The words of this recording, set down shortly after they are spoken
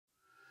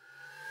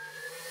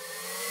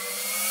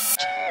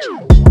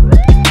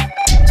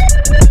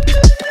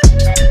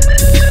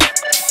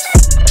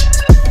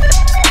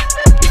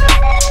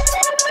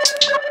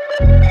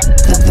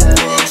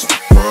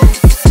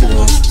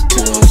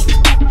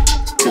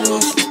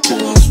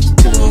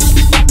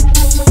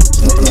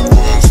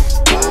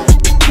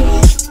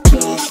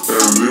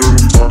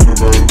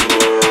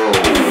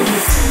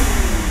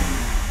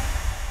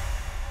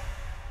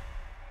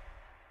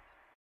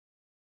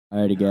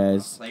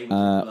guys.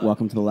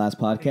 Welcome to the last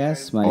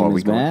podcast. My name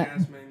is Matt.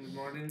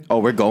 Oh,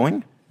 we're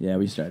going? Yeah,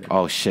 we started.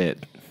 Oh,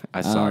 shit.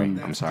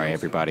 I'm sorry,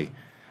 everybody.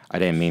 I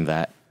didn't mean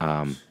that.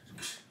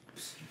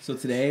 So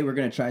today we're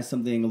going to try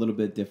something a little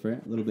bit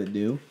different, a little bit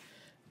new.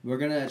 We're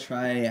going to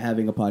try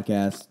having a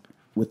podcast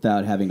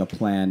without having a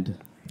planned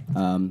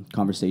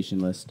conversation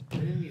list.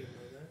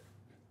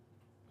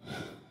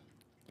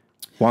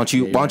 Why don't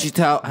you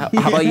tell? How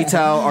about you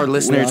tell our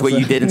listeners what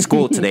you did in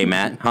school today,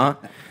 Matt? Huh?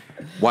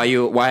 Why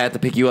I had to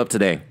pick you up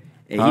today?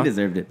 Hey, he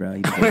deserved it, bro.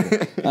 He deserved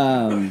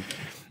it.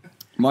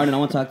 Martin, I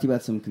want to talk to you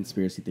about some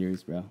conspiracy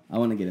theories, bro. I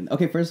want to get in.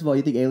 Okay, first of all,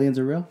 you think aliens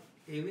are real?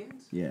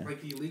 Aliens? Yeah.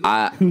 Like illegal?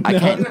 I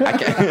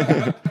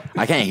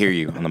can't hear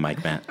you on the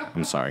mic, Matt.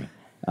 I'm sorry.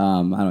 I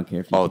don't care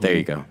if you. Oh, there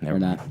you go. Or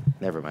not.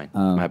 Never mind.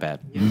 My bad.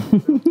 You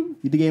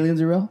think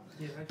aliens are real?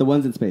 Yeah, The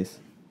ones in space.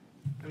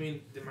 I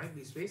mean, there might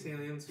be space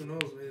aliens. Who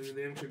knows? Maybe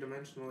they're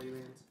interdimensional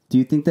aliens. Do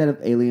you think that if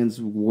aliens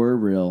were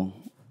real,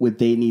 would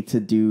they need to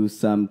do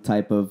some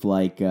type of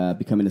like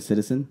becoming a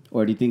citizen,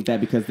 or do you think that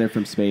because they're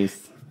from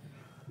space?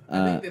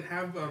 I think they'd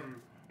have.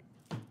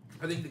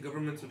 I think the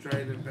governments would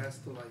try their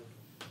best to like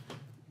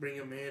bring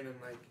them in and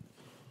like,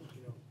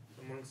 you know,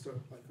 amongst our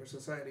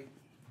society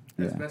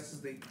as best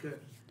as they could.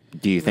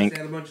 Do you think they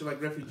had a bunch of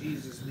like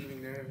refugees just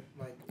leaving their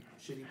like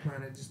shitty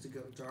planet just to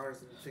go to ours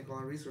and take all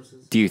our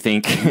resources? Do you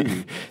think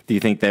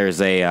there's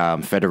a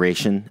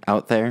federation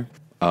out there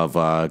of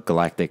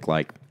galactic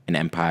like an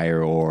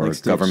empire or Like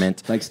Stitch?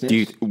 government? Like Stitch?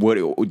 Do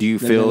you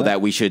feel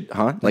that we should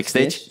like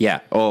Stitch? Stitch?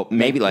 Yeah. Oh,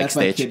 maybe like That's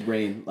Stitch. my kid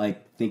brain,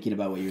 like thinking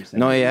about what you were saying.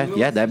 No, yeah,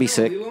 Lilo and that'd be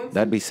Stitch? sick. Lilo and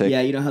That'd be sick.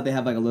 Yeah, you know how they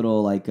have like a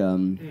little like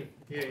Yeah.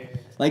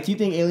 like do you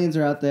think aliens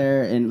are out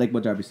there and like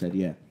what Darby said?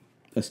 Yeah,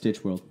 a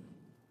Stitch world.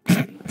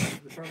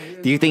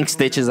 Do you think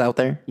Stitch is out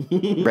there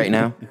right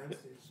now?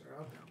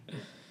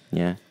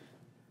 Yeah.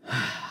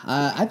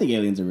 I think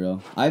aliens are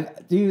real.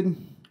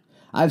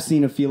 I've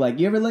seen a few. Like,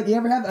 you ever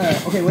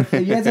have? Okay,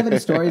 you guys have any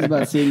stories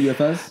about seeing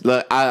UFOs?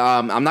 Look,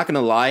 I'm not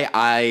gonna lie.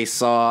 I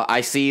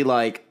see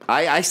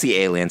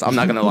aliens. I'm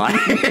not gonna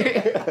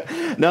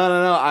lie.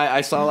 No.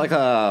 I saw like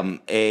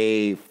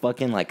a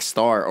fucking like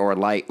star or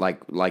light like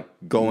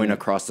going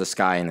across the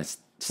sky in a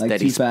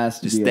steady, too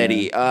fast to be,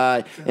 steady,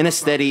 in a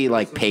steady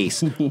like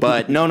pace.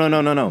 But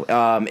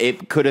no.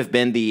 It could have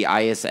been the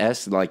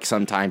ISS. Like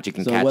sometimes you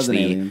can So it catch wasn't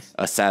aliens.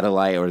 a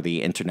satellite or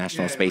the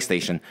International Space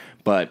Station.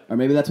 But Or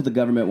maybe that's what the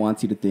government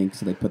wants you to think,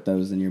 so they put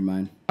those in your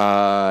mind.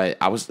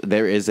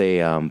 there is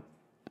a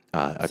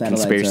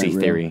conspiracy aren't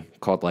real. theory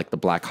called like the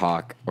Black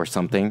Hawk or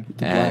something.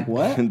 Black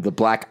what? The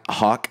Black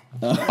Hawk.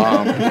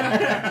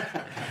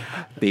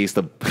 They used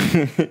to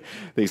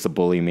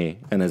bully me,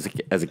 and as a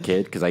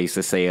kid, because I used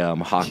to say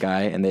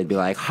Hawkeye, and they'd be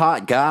like,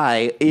 "Hot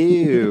guy,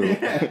 ew."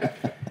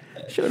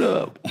 Shut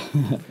up.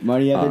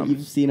 Marty,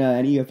 you've seen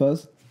any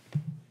UFOs?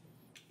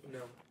 No.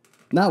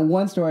 Not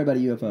one story about a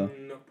UFO.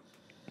 No.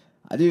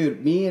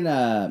 Dude, me and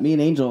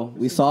Angel,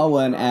 we saw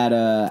one at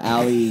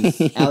Allie's.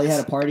 Allie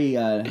had a party,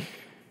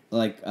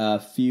 like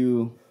a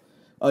few.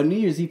 Oh, New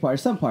Year's Eve party,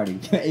 some party,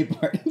 a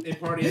party. A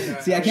party.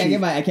 See, I can't get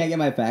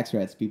my facts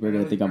right. So people are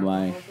gonna think I'm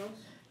lying.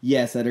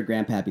 Yes, at her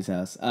grandpappy's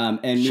house.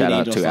 And me Shout and out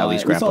Angel to saw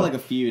Allie's it. We saw grandpa. like a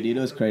few, dude. It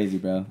was crazy,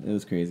 bro. It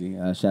was crazy.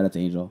 Shout out to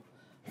Angel.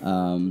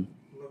 Love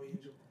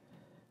Angel.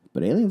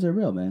 But aliens are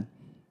real, man.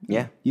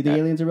 Yeah. You think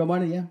aliens are real,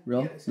 Martin? Yeah,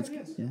 real. Yes.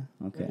 Yeah.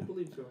 Okay. I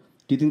believe so.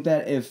 Do you think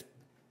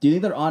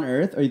they're on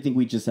Earth, or do you think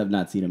we just have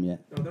not seen them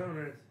yet? No, they're on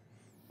Earth.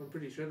 I'm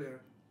pretty sure they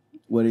are.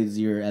 What is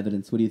your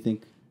evidence? What do you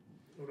think?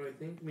 What do I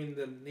think? I mean,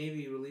 the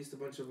Navy released a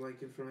bunch of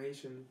like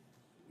information,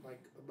 like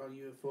about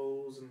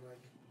UFOs and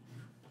like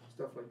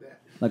stuff like that.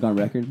 Like on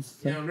records?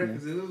 Yeah, on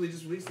records. They literally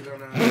just released it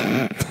on.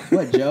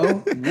 What,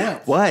 Joe?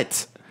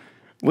 What?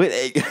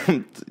 Wait,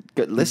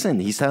 listen,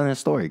 he's telling a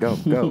story. Go.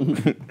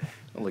 Don't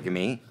look at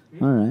me.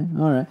 All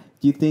right.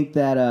 Do you think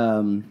that?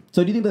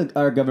 So do you think that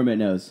our government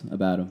knows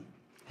about them?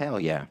 Hell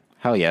yeah,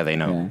 they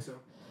know. Yeah. So.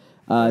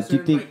 Do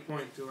you think? Like,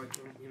 point to like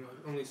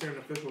only certain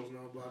officials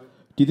know about it.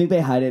 Do you think they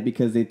hide it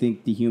because they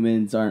think the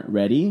humans aren't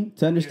ready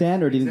to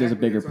understand, or do you think there's a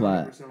bigger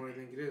plot? That's 100% what I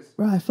think it is.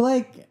 Bro, I feel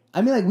like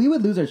we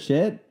would lose our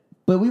shit,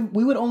 but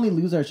we would only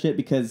lose our shit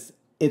because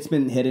it's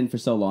been hidden for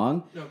so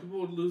long. No,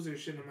 people would lose their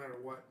shit no matter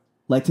what.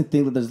 Like to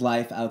think that there's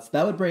life out.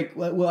 That would break.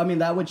 Well, I mean,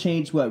 that would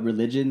change what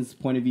religion's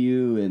point of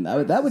view, and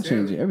that would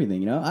change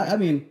everything. You know, I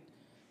mean,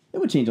 it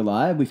would change a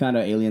lot if we found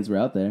out aliens were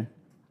out there.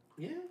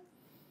 Yeah,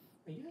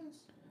 I guess.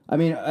 I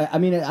mean,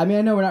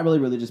 I know we're not really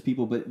religious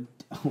people, but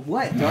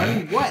what,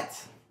 Darby?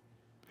 What?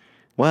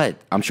 What?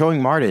 I'm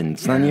showing Martin.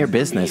 It's none of your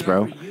business,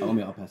 bro. Oh,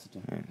 I'll pass it to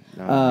him.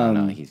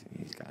 No, he's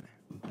got it.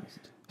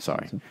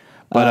 Sorry.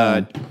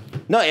 But,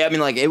 no, I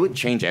mean, like, it would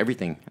change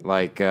everything.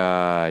 Like,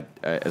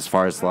 as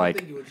far as, I like...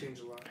 think it would change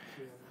a lot, to be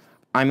honest.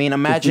 I mean, If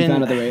we imagine...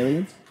 found out they were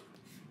aliens?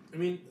 I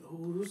mean,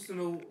 who's to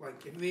know,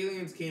 like, if the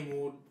aliens came,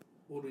 what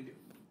would we do?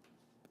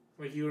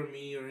 Like, you or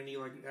me or any,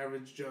 like,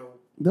 average Joe.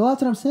 Well,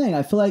 that's what I'm saying.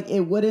 I feel like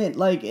it wouldn't,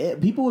 like,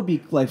 people would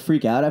be, like,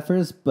 freak out at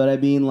first, but I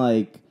mean,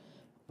 like,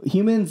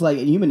 human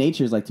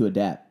nature is, like, to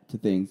adapt to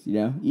things, you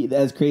know?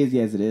 As crazy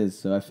as it is.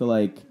 So I feel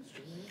like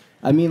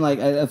I mean, like,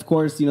 of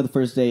course, the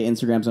first day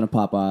Instagram's gonna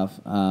pop off.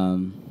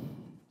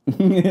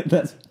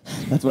 That's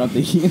what I'm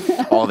thinking.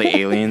 All the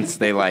aliens,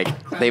 they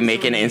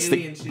make an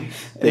Alien cheeks.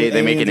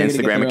 they make an Aliens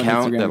are gonna get their Instagram own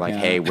account. Instagram They're like,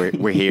 account. hey,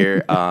 we're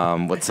here.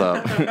 What's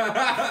up?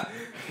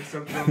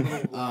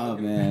 Oh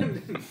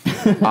man,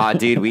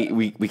 Dude,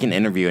 we can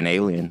interview an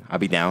alien. I'll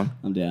be down.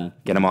 I'm down.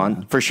 Get him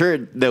on. For sure,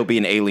 there'll be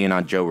an alien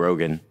on Joe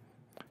Rogan.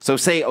 So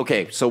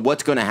so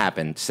what's going to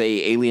happen?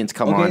 Say aliens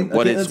come on.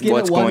 Let's give it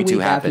What's 1 going to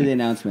week after happen? the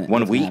announcement.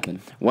 One What's gonna week.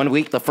 happen? 1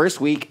 week. The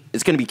first week,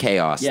 it's going to be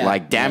chaos. Yeah,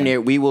 Like damn yeah.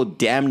 near, we will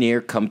damn near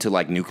come to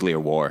like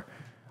nuclear war.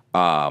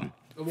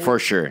 For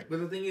sure. But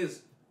the thing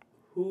is,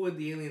 who would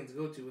the aliens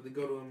go to? Would they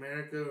go to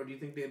America, or do you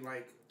think they'd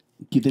like?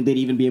 Do you think they'd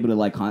even be able to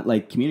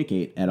like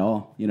communicate at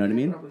all? You know what I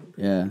mean? Probably.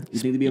 Yeah. You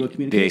think they'd be able to Do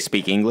they communicate?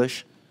 speak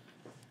English?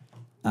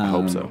 I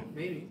hope so.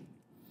 Maybe.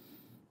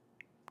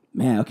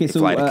 Man, okay, so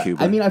fly to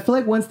Cuba. I mean, I feel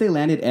like once they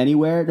landed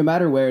anywhere, no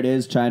matter where it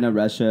is, China,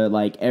 Russia,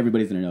 like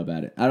everybo's gonna know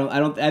about it. I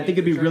think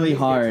it'd be really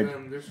hard.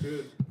 They're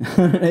screwed.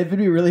 It'd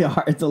be really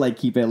hard to like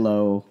keep it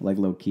low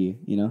key,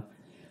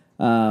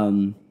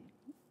 Man,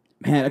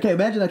 okay,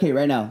 imagine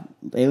right now,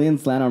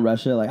 aliens land on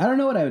Russia. Like, I don't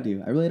know what I would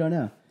do. I really don't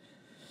know.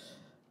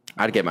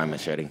 I'd get my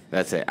machete.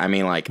 That's it. I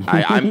mean, like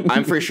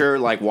I'm for sure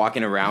like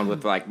walking around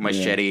with like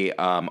machete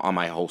on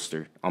my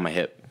holster, on my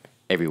hip,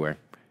 everywhere.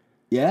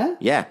 Yeah.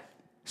 Yeah,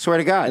 swear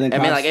to God. And then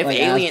I mean, like if ask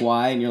alien.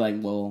 why, and you're like,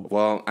 well,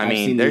 Well, I I've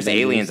mean, seen there's the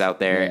Avengers. aliens out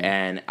there, Yeah.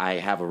 and I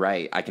have a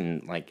right. I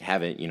can like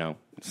have it.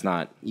 It's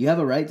not. You have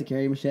a right to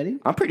carry a machete.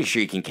 I'm pretty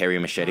sure you can carry a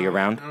machete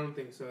around. I don't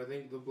think so. I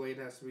think the blade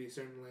has to be a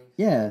certain length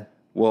Yeah,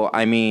 Well,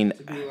 I mean,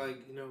 to be like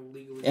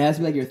legally. it has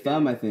to be like your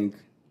thumb, I think.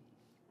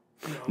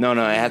 no, it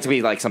has to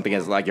be like something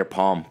as like your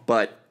palm.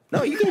 But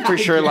no, you can for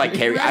sure like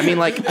carry. I mean,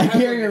 like I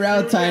carry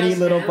around tiny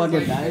little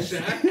fucking knives.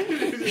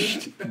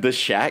 the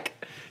Shack,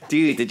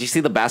 dude. Did you see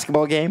the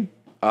basketball game?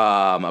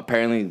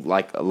 Apparently,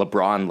 like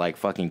LeBron, like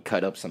fucking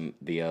cut up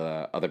the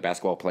other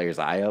basketball player's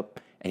eye up,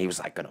 and he was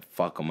like gonna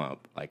fuck him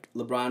up. Like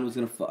LeBron was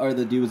gonna, or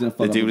the dude was gonna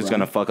fuck. the dude up was LeBron.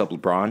 gonna fuck up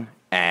LeBron,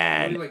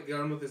 and Like got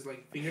him with his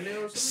like fingernail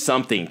or something.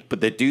 something. But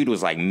the dude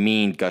was like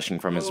mean gushing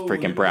from his Oh,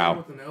 freaking maybe brow.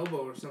 With an elbow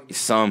or something.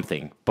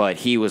 Something, but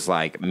he was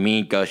like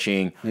mean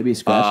gushing. Maybe he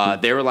scratched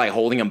him. They were like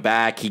holding him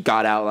back. He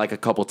got out like a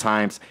couple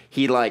times.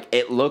 He like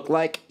it looked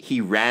like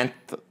he ran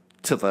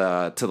to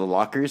the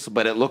lockers,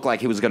 but it looked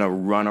like he was gonna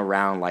run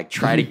around like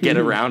try to get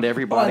around Oh, I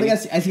everybody.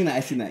 think I seen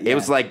that. Yeah. It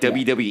was like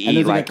WWE, And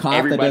there's like, a cop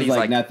everybody's that does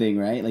like- nothing,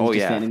 right? Like Oh, he's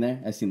just yeah. standing there.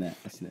 I seen that.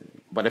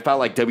 But it felt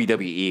like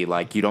WWE,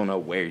 like you don't know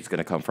where he's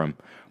gonna come from.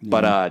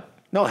 But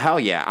no, hell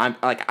yeah, I'm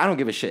like I don't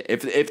give a shit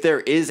if there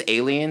is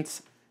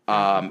aliens,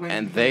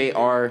 and they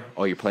are.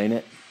 Oh, you're playing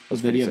it. A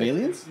video of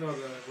aliens? No,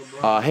 the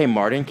LeBron. Hey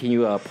Martin, can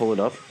you pull it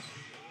up?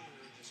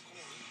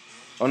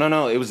 Oh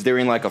no, it was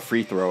during like a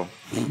free throw.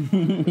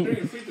 During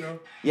a free throw.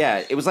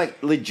 Yeah, it was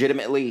like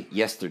legitimately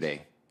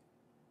yesterday.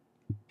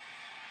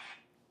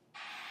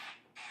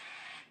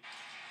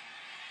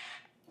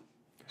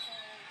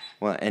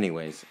 Well,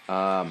 anyways,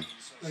 Like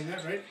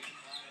that, right?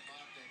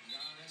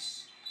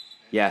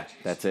 yeah,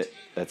 that's it.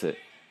 Let's see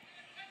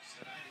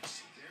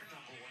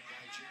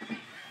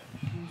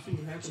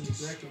what happens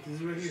exactly.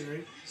 This is right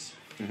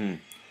here,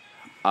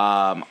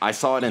 right? I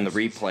saw it in the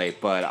replay,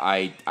 but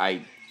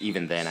I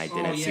even then I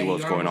didn't yeah, see what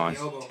was you got him going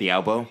on. with the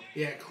elbow. The elbow?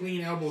 Yeah,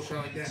 clean elbow shot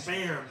like that.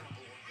 Bam!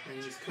 And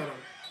you just cut him.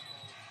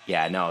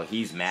 Yeah, no,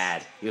 he's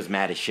mad. He was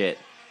mad as shit.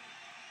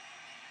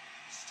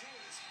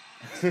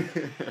 Oh, damn,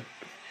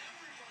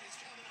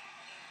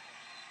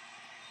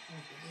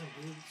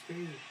 dude, it's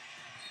crazy.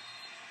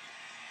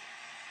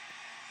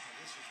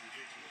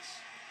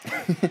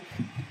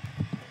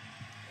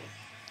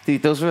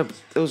 Dude, those were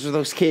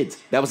those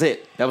kids. That was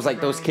it. That was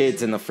like those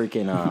kids in the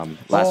freaking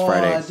last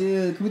Friday.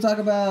 Dude, can we talk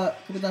about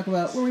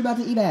where we about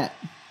to eat at?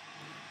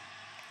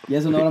 You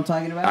guys know what I'm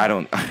talking about? I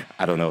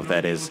don't know what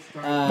that is.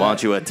 Uh, Why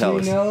don't you tell do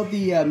us? you know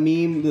the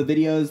meme, the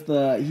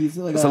videos, he's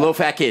like It's a little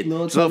fat kid.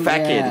 It's a little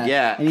fat kid,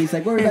 yeah. And he's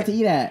like, where are we about to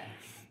eat at?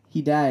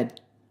 He died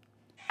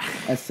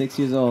at 6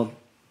 years old.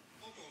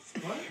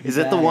 Is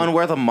it the one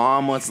where the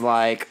mom was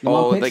like, The mom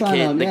 "Oh, the picks on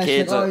him. the Yeah, she's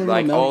kids like, "Oh, are you're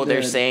like, little oh, they're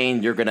milk dud."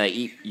 saying you're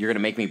gonna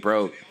make me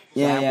broke."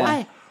 Yeah, Like, yeah.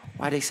 Why?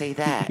 Why they say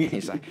that?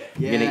 He's like,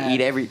 "You're Yeah.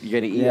 you're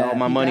gonna eat all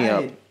my he money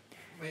died. up."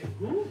 Wait,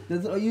 who? The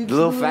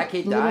little fat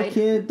kid died?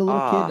 The little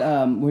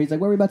Ah. kid, where he's like,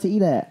 where are we about to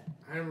eat at?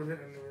 I never heard.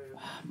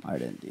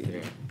 Martin,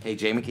 dude. Hey,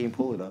 Jamie, can you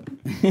pull it up?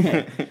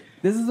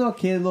 This is a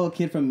little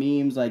kid from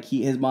memes. Like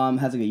his mom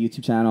has like a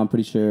YouTube channel. I'm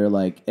pretty sure.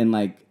 Like and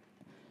like,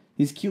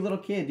 he's a cute little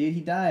kid, dude. He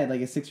died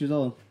like at 6 years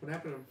old. What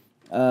happened to him?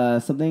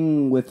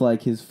 Something with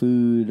like his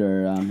food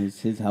or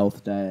his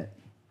health diet.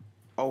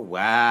 Oh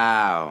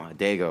wow,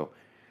 there you go.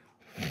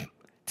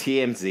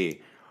 TMZ.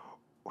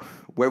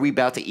 Where we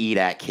about to eat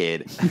at,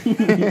 kid?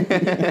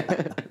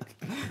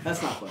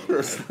 That's not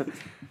funny.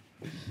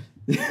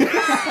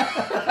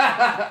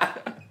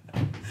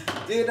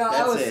 Dude, no,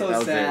 I was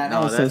so sad. I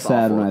was so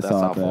sad when I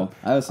saw it, bro.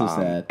 I was so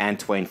sad.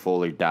 Antoine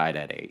Fuller died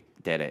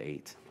dead at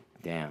 8.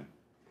 Damn.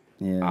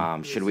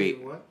 Yeah. Should Say we?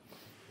 What?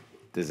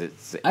 Does it?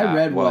 Say, I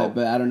read well, what,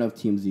 but I don't know if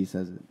TMZ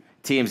says it.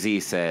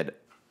 TMZ said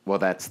Well,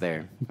 that's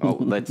there. Oh,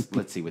 let's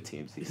see what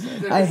TMZ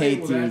said. I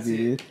hate TMZ,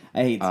 dude.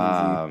 I hate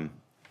TMZ.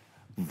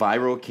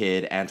 Viral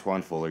kid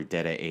Antoine Fuller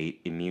dead at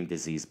 8. Immune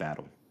disease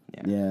battle.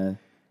 Yeah.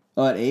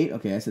 Oh, at 8?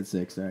 Okay, I said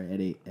 6. Sorry, at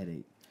 8.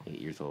 8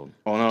 years old.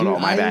 Oh no, Dude, no,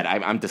 my bad.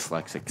 I'm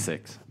dyslexic.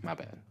 6. My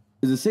bad.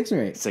 Is it 6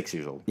 or 8? 6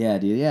 years old. Yeah,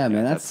 dude. Yeah,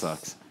 man. That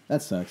sucks.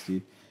 That sucks,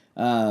 dude.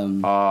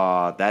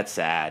 Oh, that's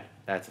sad.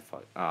 That's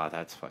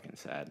fucking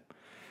sad.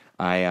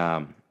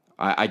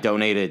 I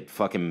donated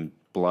fucking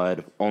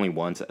blood only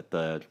once at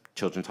the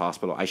children's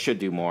hospital. I should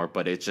do more,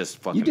 but it's just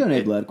fucking. You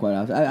donate blood quite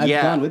often. I've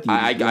gone with you.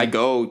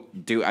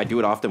 I do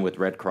it often with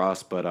Red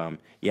Cross, but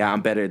yeah,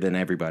 I'm better than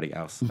everybody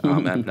else.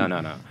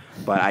 No.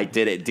 But I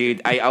did it,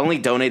 dude. I only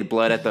donated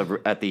blood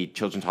at the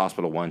children's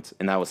hospital once,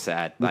 and that was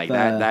sad. Like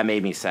that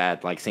made me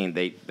sad. Like seeing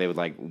they would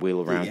like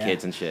wheel around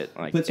kids and shit.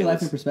 Like puts your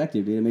life in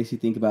perspective, dude. It makes you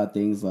think about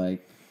things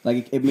like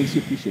it makes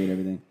you appreciate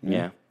everything. You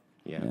know?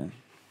 Yeah.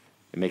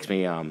 It makes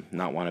me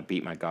not want to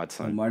beat my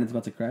godson. Oh, Martin's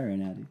about to cry right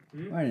now,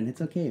 dude. Martin,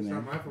 it's okay, man.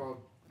 It's not my fault.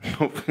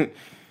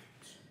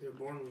 They're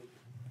born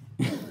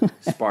with.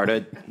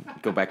 Sparta,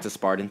 go back to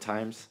Spartan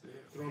times.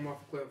 Throw them off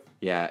a cliff.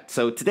 Yeah.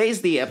 So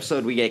today's the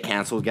episode we get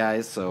canceled,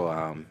 guys.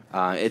 So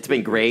it's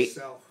been great.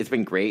 It's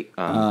been great.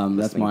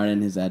 That's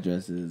Martin. His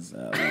address is.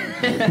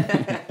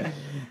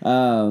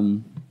 But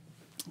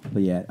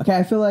yeah. Okay,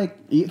 I feel like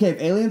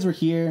if aliens were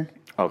here.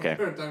 Okay.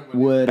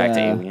 Would back to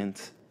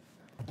aliens.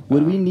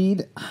 Would we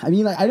need? I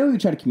mean, like I know we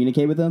try to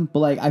communicate with them, but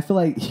like I feel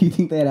like you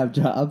think they'd have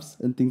jobs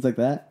and things like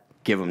that.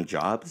 Give them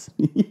jobs.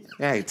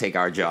 Yeah, take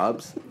our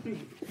jobs.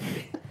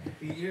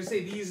 You're gonna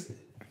say these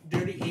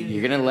dirty aliens.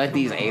 You're gonna let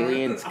these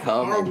aliens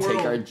come and take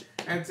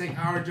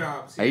our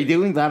jobs. Are you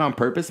doing that on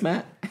purpose,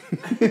 Matt?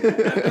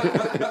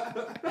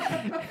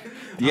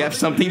 Do you have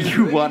something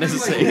you want to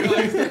say?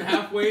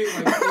 Halfway,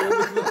 like,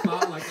 the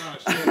thought, like, oh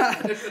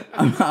shit.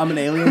 I'm an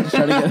alien just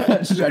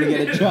trying to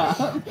get a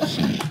job.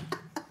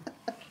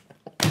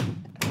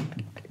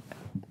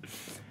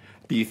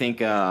 Do you think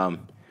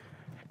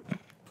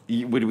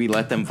would we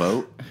let them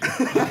vote?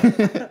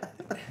 I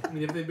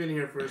mean, if they've been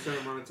here for a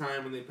certain amount of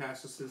time and they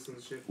pass the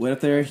citizenship. What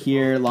if they're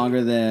here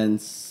longer than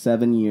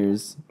 7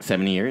 years?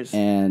 7 years?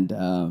 And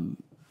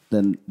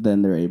then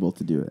they're able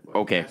to do it.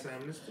 Okay.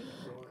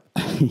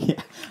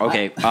 Yeah.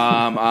 Okay.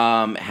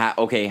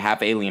 Okay.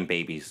 Half alien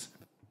babies.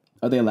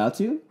 Are they allowed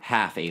to?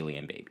 Half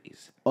alien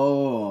babies.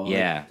 Oh.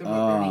 Yeah.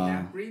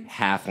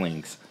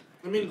 Halflings.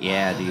 I mean,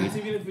 yeah, dude.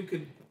 Even if we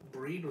could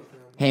breed with them.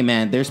 Hey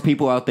man, there's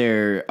people out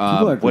there.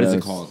 What is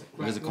it called?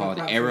 What is it called?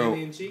 Arrow.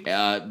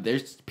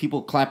 There's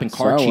people clapping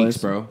car cheeks,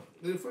 bro.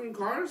 They're fucking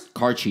cars.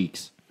 Car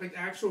cheeks. Like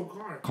actual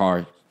car.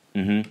 Car.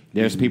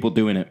 There's people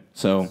doing it.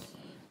 So.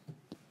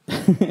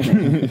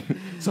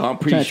 So I'm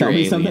pretty sure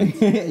aliens.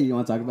 You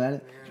want to talk about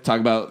it? Talk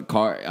about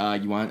car.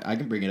 You want? I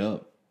can bring it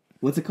up.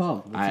 What's it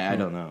called? I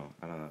don't know.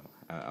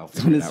 I'll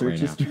figure it out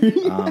right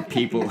now.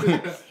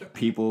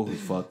 People who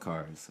fuck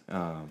cars.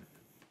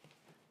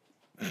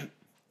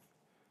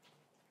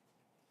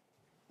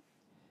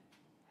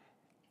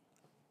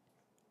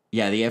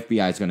 Yeah, the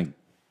FBI is gonna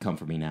come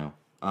for me now.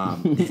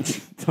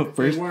 The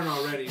first they weren't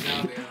already.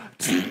 Now they are.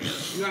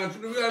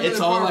 It's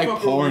all like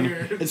porn.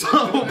 It's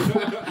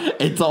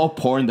all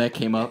porn that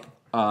came up.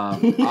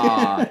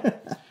 I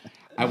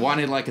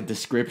wanted like a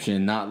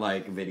description, not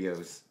like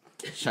videos.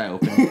 Should I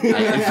open it?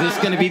 Is this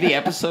gonna be the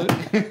episode?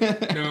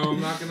 No,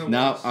 I'm not gonna.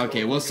 No,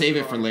 okay, we'll save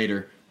it for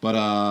later. But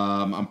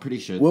I'm pretty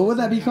sure. What would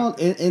that be called?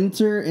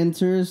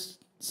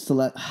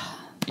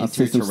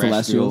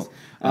 Interterrestrials.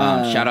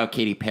 Shout out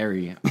Katy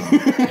Perry.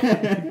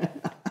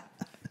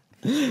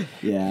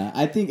 Yeah,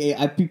 I think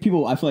I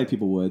feel like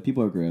people would.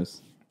 People are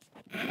gross.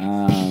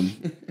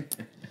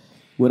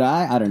 Would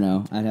I? I don't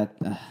know. I'd have.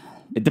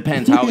 It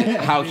depends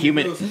how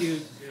human.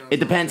 It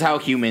depends how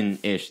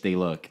human-ish they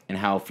look and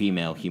how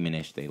female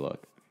human-ish they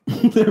look.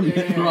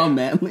 They're all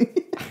manly.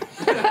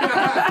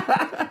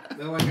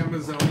 They're like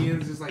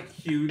Amazonians, just like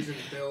huge and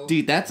built.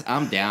 Dude,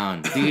 I'm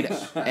down. Dude,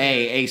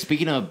 hey,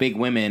 speaking of big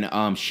women,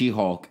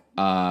 She-Hulk.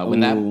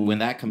 When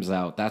that comes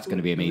out, that's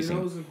gonna be amazing.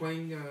 Who's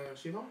playing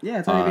She-Hulk? Yeah,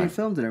 it's already being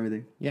filmed and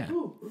everything. Yeah.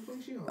 Who's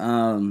playing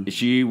She-Hulk?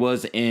 She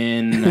was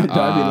in.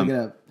 Darby, look it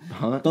up.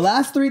 Huh? The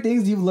last 3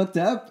 things you've looked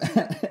up.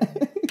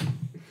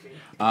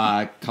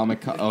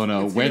 Comic-Con. Oh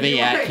no, where they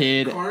at,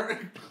 kid? Car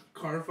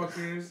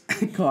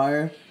fuckers.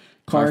 Car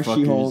fuckers,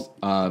 She-Hulk.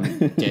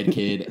 Dead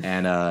Kid,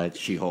 and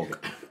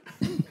She-Hulk.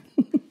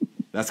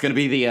 That's gonna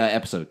be the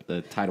episode.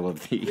 The title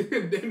of the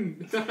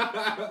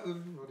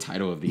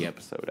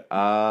episode.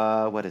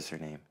 What is her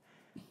name?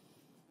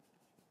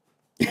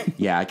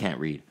 Yeah, I can't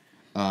read.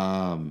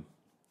 Oh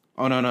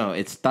no,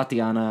 it's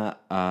Tatiana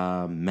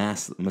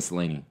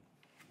Maslany.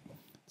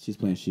 She's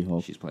playing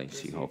She-Hulk. She's playing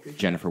She-Hulk.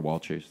 Jennifer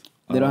Walters.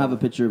 They don't have a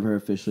picture of her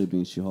officially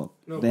being She-Hulk.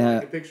 No, they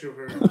have a picture of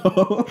her.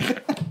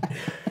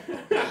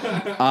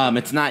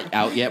 It's not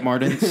out yet,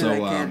 Martin.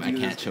 So I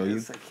can't show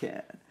you. I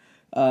can't.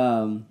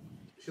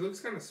 She looks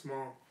kind of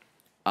small.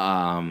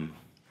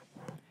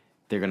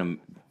 They're gonna.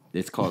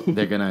 It's called.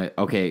 They're gonna.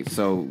 Okay,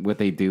 so what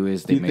they do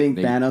is Do you think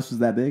Thanos was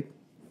that big?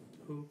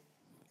 Who?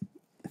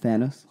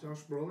 Thanos.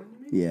 Josh Brolin, you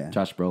mean? Yeah.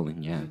 Josh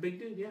Brolin, yeah. He's a big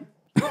dude, yeah.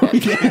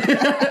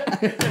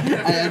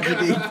 I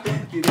actually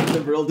think you think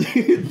the real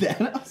dude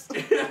Thanos.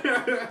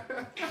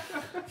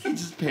 He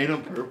just paint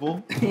him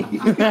purple.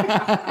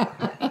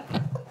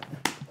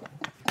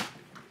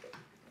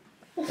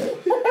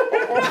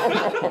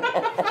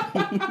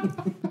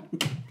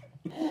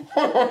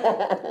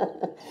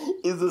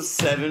 Is a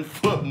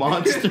 7-foot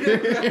monster.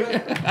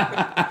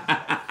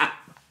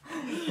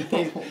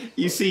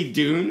 You see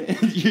Dune,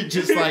 and you're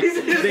just like,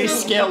 they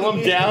scale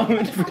him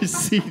down for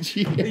CG.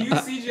 You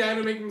CGI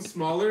to make him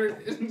smaller.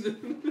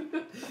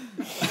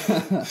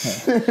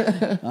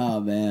 Oh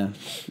man.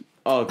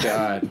 Oh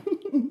god.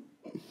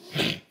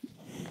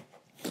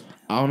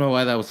 I don't know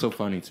why that was so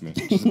funny to me.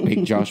 Just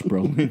big Josh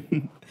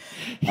Brolin,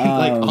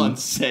 like on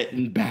set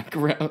in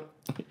background.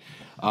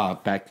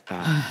 Fuck.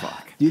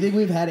 Do you think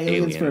we've had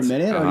aliens for a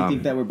minute, or do you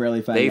think that we're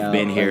barely finding They've out?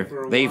 been here.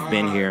 For a They've while,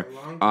 been here.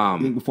 You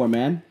think before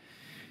man?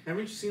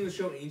 Haven't you seen the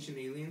show Ancient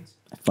Aliens?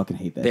 I fucking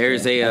hate that.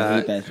 There's show. a, I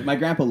hate that show. My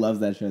grandpa loves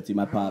that show too.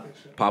 My Papa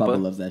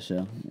loves that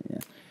show.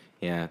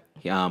 Yeah.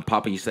 Yeah.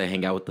 Papa used to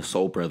hang out with the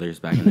Soul Brothers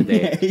back in the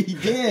day. He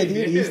did.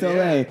 He still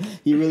may.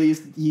 He really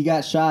used. He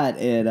got shot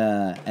at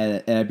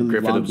I believe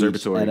Griffith Long Beach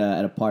Observatory.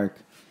 at a park.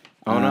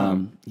 Oh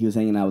no. He was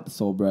hanging out with the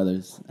Soul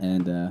Brothers,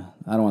 and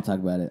I don't want to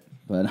talk about it,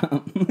 but.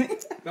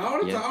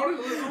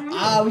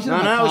 We should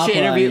No, we should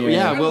interview.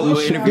 Yeah, we'll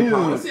interview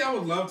Papa. Honestly, I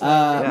would love to.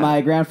 My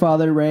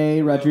grandfather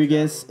Ray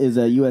Rodriguez is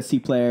a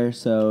USC player,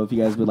 so if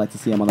you guys would like to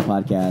see him on the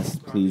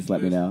podcast, please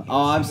let me know.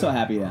 Oh, I'm so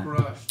happy to.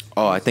 Crushed.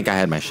 Oh, I think I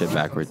had my shit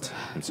backwards.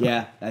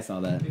 Yeah, I saw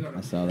that.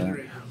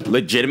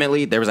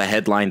 Legitimately, there was a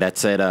headline that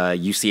said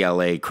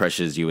UCLA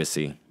crushes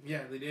USC. Yeah,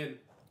 they did.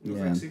 It was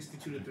Yeah. like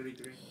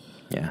 62-33.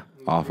 Yeah,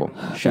 awful.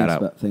 Shout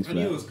out. Thanks I for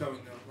knew it that. was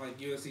coming though. Like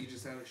USC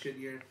just had a shit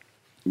year,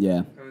 Yeah,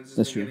 and it's just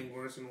that's been true. getting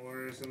worse and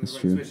worse. And That's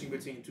they're true. like switching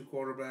between two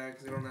quarterbacks.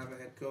 They don't have a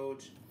head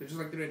coach. They're just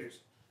like the Raiders.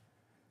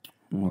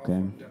 All Okay,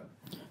 fucked up.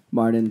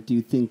 Martin, do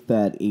you think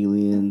that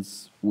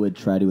aliens would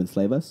try to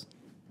enslave us?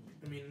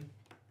 I mean,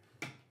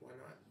 why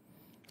not?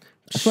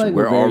 I feel like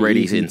We're we're very already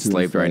easy to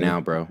enslaved right enslave.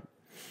 now, bro.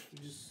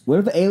 You just, What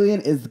if the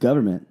alien is the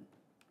government?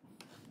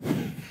 I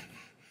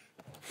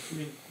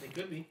mean, they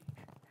could be.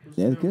 Who's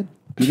Yeah, to it's know? good.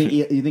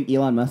 You think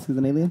Elon Musk is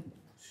an alien?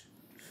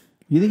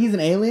 You think he's an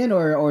alien,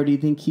 or do you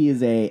think he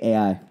is a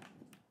AI?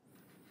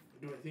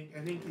 Do I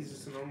think he's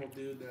just a normal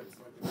dude that's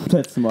like.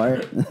 That's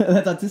smart.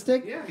 That's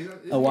autistic. Yeah, he's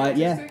Why?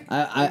 Yeah,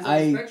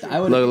 autistic? I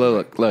would.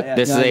 Look. Yeah,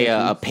 This no, is I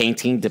a get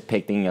painting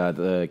depicting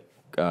the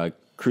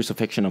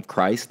crucifixion of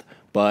Christ,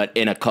 but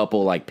in a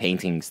couple like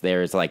paintings,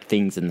 there's like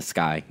things in the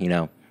sky, you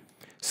know.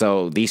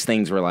 So these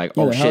things were like,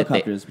 Yeah, oh the shit,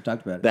 helicopters. We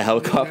talked about it. the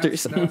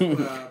helicopters. That's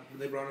what,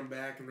 they brought him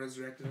back and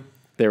resurrected him.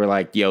 They were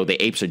like, yo,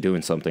 the apes are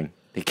doing something.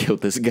 They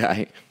killed this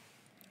guy.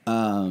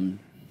 Hey,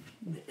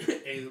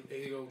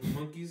 yo,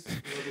 monkeys. You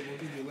know the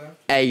monkeys you left?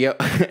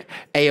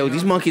 Hey yo,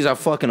 these monkeys are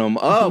fucking them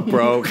up,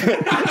 bro.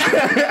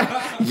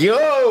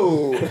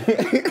 Yo,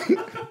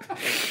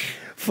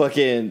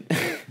 fucking.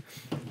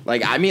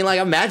 Like, I mean, like,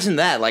 imagine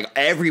that. Like,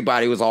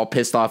 everybody was all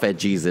pissed off at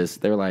Jesus.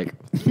 They were like,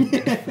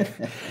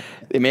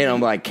 they made him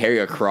like carry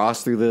a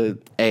cross through the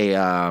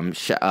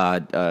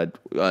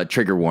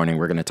trigger warning.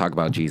 We're gonna talk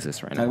about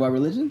Jesus right Talk now. about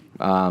religion.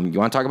 You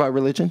want to talk about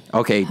religion?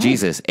 Okay,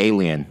 Jesus,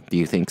 alien. Do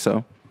you think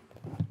so?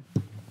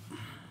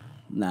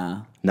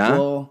 Nah. Nah?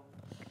 Well,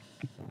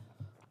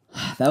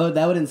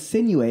 that would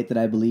insinuate that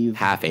I believe.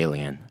 Half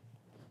alien.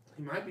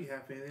 He might be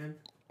half alien.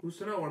 Who's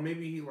to know? Or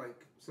maybe he like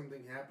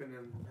something happened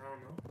and I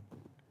don't know.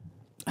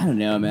 I don't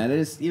know, man.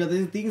 There's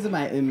there's things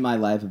in my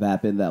life have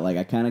happened that like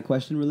I kind of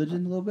question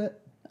religion a little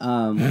bit. I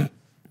don't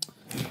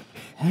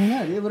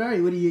know. Dude, what are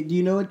you? Do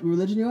you know what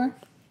religion you are?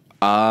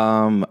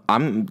 I'm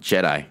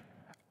Jedi.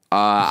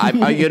 I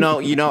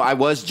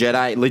was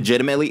Jedi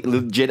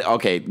legit.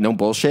 Okay, no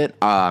bullshit.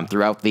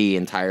 Throughout the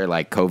entire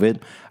like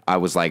COVID, I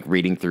was like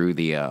reading through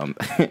the I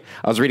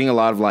was reading a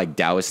lot of like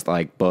Taoist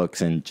like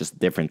books and just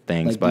different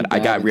things. Like but deep I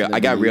dive got into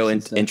real beliefs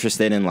and stuff.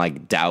 interested in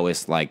like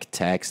Taoist like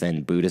texts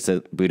and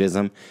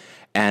Buddhism,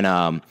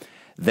 and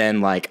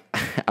then like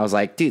I was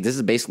like, dude, this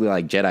is basically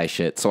like Jedi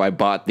shit. So I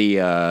bought the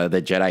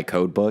Jedi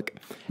Code book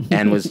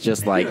and was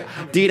just like,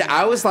 dude,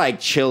 I was like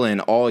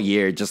chilling all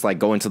year, just like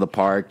going to the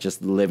park,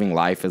 just living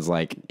life as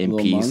like in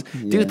Little peace. monk?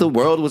 Yeah. Dude, the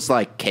world was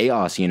like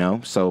chaos, you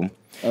know? So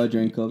Oh,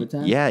 during COVID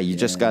time. yeah, you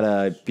just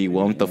gotta be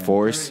one with the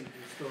force, Still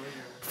in there.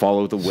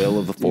 follow the will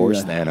of the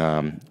force. Yeah.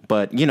 And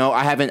but you know,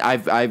 I've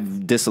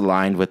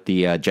disaligned with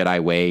the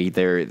Jedi way.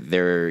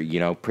 They're you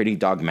know pretty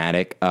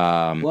dogmatic.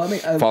 Well, I mean,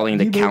 following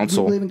the do you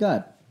council. believe in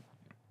God?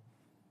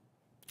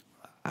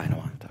 I don't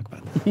want to talk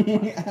about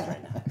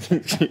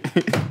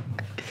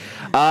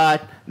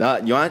that. No,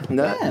 you want?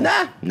 No,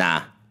 Yeah.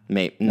 nah,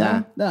 mate,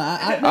 nah. No,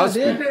 I was-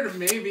 did.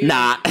 Maybe.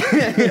 Nah. I'm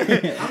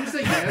just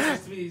saying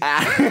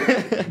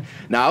yes.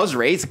 No, I was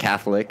raised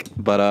Catholic,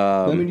 but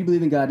I mean, do you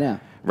believe in God now?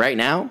 right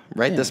now,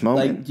 right Yeah. this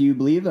moment, Like, do you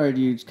believe, or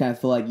do you just kind of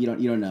feel like you don't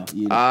know?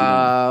 You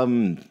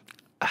just,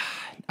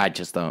 I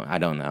just don't. I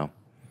don't know.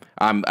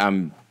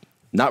 I'm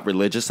not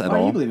religious at oh,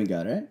 all. you believe in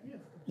God, right?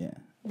 Yeah.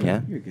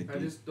 Yeah. You're a good I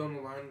dude. just don't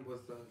align with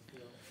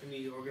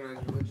any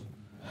organized religion.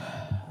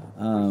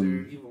 Um,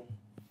 They're evil.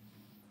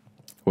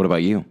 What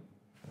about you?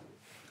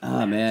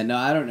 Oh man, no,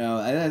 I don't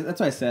know. That's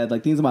why I said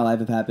like things in my life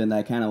have happened that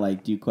I kind of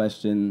like do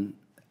question.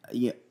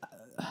 Yeah,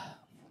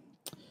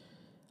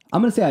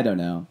 I'm gonna say I don't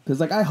know because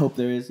like I hope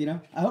there is.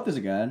 I hope there's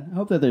a God. I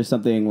hope that there's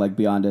something like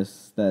beyond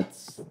us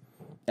that's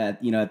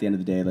at the end of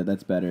the day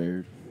that's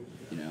better.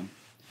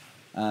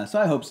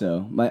 So I hope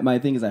so. My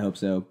thing is I hope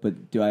so.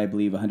 But do I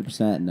believe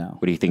 100%? No.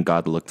 What do you think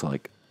God looked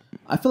like?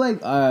 I feel like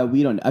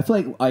we don't. I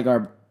feel like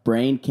our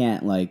brain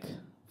can't like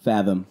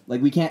fathom.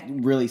 Like we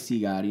can't really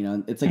see God.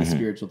 It's like a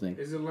spiritual thing.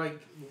 Is it like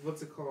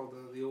what's it called?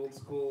 The old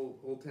school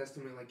Old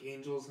Testament, like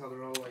angels, how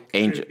they're all like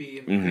Angel-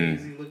 trippy and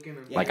crazy looking,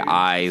 and Like weird.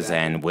 eyes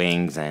and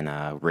wings and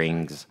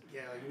rings.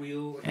 Yeah, like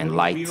wheel and a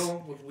lights.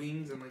 wheel with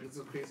wings and like it's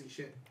some crazy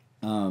shit.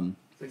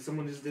 It's like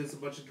someone just did a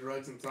bunch of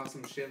drugs and saw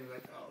some shit and they're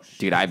like, oh shit.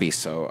 Dude, that'd be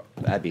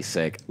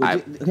sick.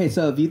 Okay,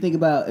 so if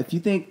you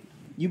think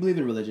you believe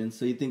in religion,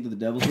 so you think that the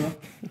devil's real?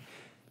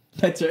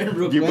 That's right,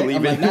 real Do you quick. believe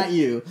I'm in- like, not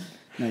you.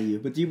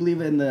 But do you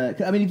believe in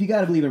the? I mean, if you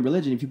gotta believe in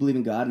religion, if you believe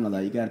in God and all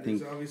that, you gotta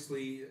think. It's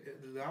obviously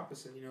the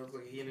opposite. It's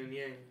like yin and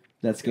yang.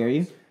 That scare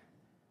you?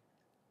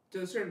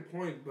 To a certain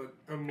point, but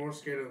I'm more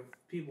scared of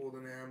people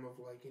than I am of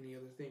like any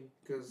other thing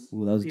because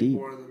Ooh, that was people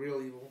deep. are the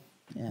real evil.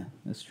 Yeah,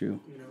 that's true.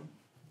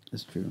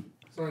 That's true.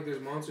 It's not like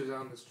there's monsters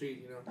out in the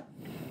street.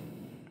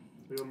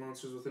 Real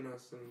monsters within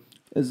us. And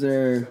Is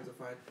there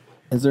sanctified.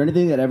 is there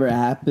anything that ever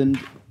happened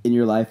in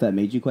your life that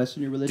made you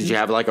question your religion? Did you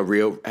have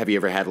have you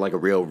ever had like a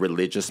real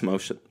religious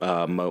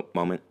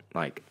moment?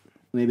 Like,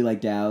 Maybe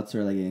like doubts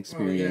or like an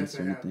experience yes,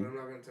 or I have, but anything? I'm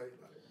not going to tell you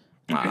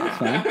about it. It's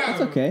fine.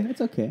 It's okay.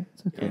 It's okay.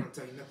 It's I'm okay. not going to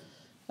tell you nothing.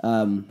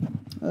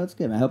 Well, that's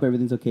good. I hope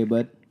everything's okay,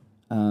 bud.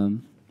 What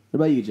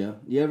about you, Joe?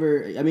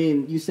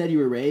 You said you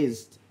were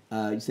raised,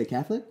 you said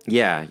Catholic?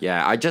 yeah.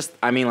 I just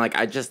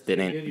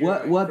didn't. You're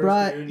What like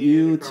brought First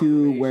you Union,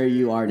 to where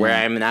you are now? Where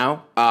I am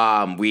now,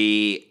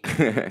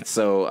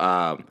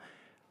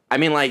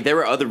 there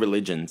were other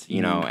religions,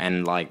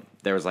 and like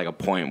there was like a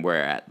point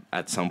where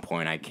at some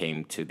point I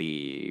came to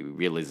the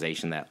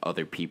realization that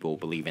other people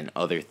believe in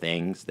other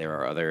things. There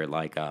are other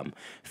like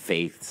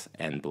faiths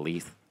and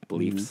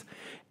beliefs,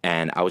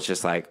 and I was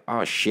just like,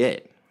 oh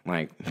shit.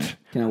 Like,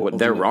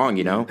 they're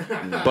wrong,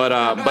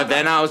 But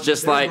then I was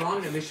just They're like,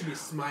 wrong and they should be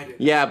smited.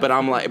 yeah.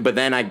 But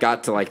then I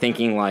got to like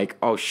thinking like,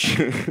 oh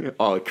shit,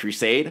 oh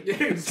crusade.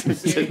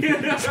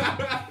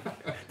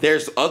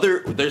 There's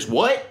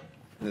what?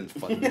 And then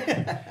fucking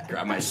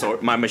grab my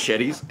sword, my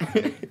machetes.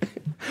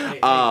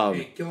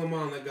 Hey, kill them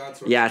all and let God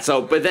sort Yeah.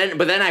 So, but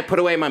then I put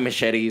away my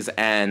machetes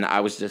and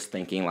I was just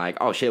thinking like,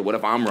 oh shit, what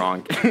if I'm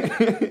wrong?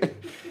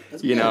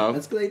 That's good.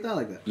 That's good that you thought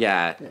like that.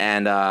 Yeah,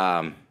 and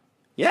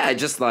I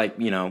just like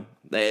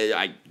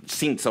I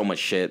seen so much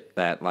shit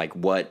that like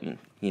what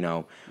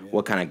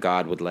kind of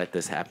God would let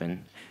this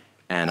happen,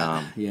 and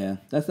Yeah,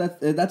 that's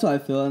how I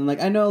feel, and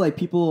like I know like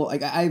people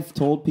like I've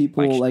told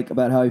people like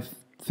about how I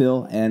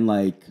feel, and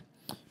like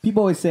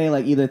people always say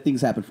like either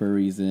things happen for a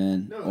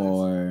reason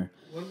or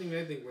one thing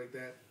I think like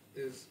that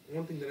is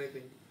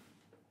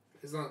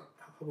not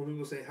when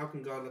people say how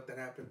can God let that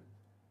happen.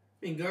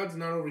 I mean, God's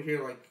not over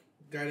here like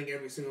guiding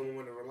every single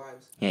moment of our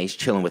lives. yeah, he's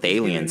chilling with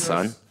aliens, Giving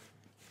son. us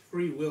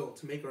free will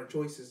to make our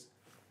choices,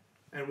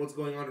 and what's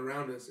going on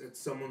around us, it's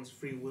someone's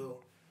free will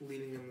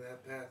leading them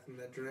that path in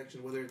that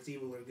direction, whether it's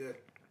evil or good.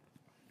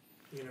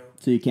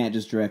 So you can't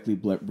just directly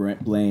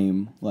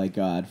blame like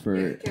God for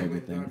You can't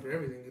everything. blame God for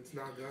everything. It's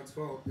not God's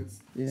fault.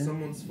 It's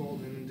someone's fault,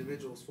 an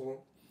individual's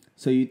fault.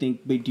 So do you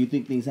think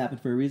things happen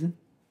for a reason?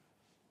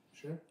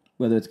 Sure.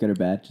 Whether it's good or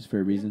bad, just for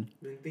a reason.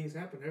 When things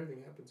happen,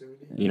 everything happens every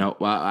day.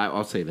 Well,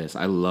 I'll say this: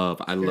 I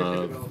love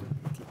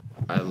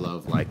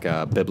Development. like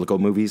biblical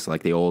movies,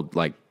 like the old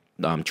like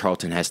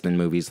Charlton Heston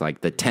movies. Like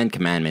the Ten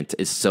Commandments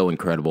is so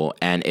incredible,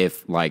 and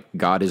if like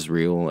God is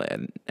real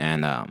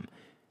and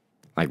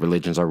like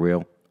religions are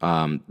real,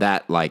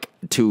 that like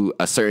to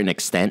a certain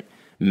extent,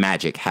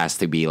 magic has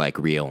to be like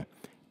real,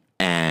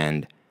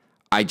 and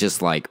I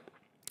just like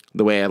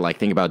the way I like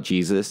think about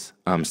Jesus.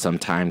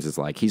 Sometimes it's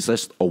like he's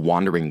just a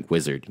wandering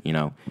wizard,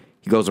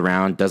 He goes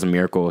around, does a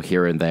miracle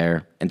here and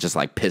there, and just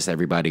like piss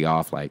everybody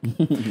off, like.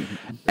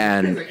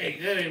 And It's like, hey,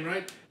 that ain't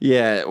right.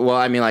 yeah, well,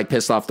 I mean, like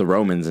pissed off the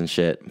Romans and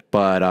shit.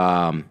 But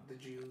The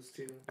Jews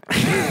too.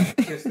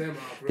 Piss them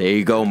off. Bro. there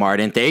you go,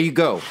 Martin. There you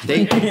go.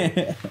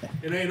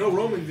 And ain't no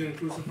Romans didn't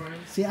crucify him.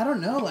 See, I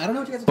don't know. I don't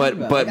know what you guys are But-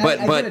 talking but- about.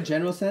 Like, but- I get a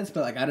general sense,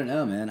 but like I don't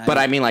know, man. But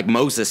I mean, like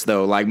Moses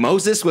though. Like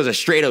Moses was a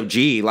straight up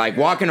G. Like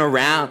walking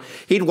around,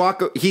 he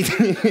dropped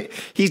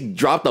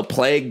a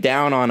plague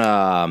down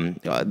on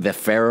the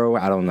Pharaoh.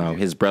 I don't know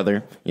his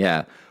brother.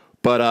 Yeah.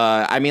 But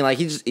I mean, like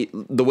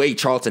the way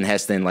Charlton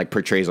Heston like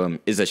portrays him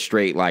is a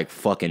straight like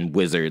fucking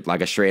wizard,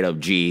 like a straight up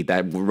G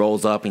that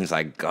rolls up and he's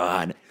like,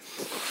 God,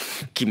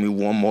 give me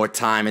one more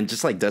time, and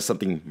just like does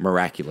something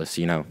miraculous,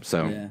 So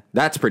Yeah.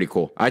 that's pretty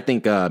cool. I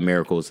think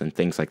miracles and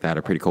things like that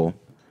are pretty cool.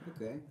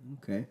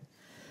 Okay.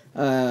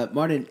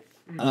 Martin,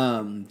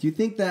 do you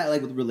think that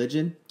like with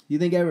religion, do you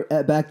think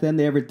back then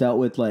they ever dealt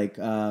with like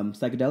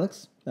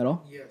psychedelics at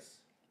all? Yes.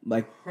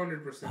 Like,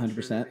 100%.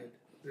 100%?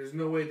 There's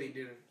no way they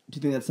didn't. do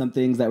you think that some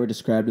things that were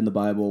described in the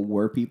Bible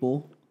were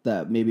people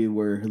that maybe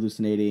we're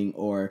hallucinating,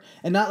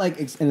 and not like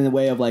in the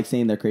way of like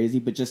saying they're crazy,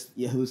 but just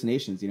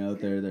hallucinations. You know,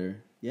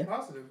 they're yeah.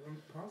 Positive.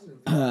 I'm positive.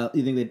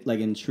 You think that like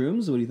in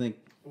shrooms? What do you think?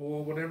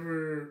 Well,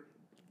 whatever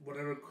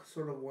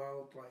sort of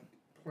wild like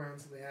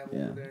plants they have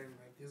over there in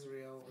like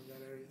Israel or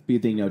that area. But you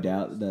think no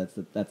doubt that's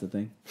the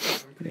thing?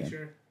 I'm pretty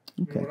sure.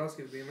 Okay. I mean, what else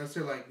could it be? Unless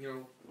they're like,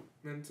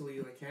 mentally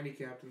like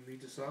handicapped and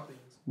need to saw things.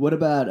 What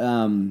about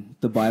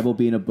the Bible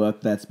being a book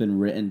that's been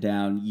written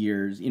down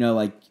years? You know,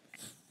 like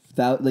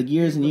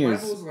years and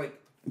years. Bible's like,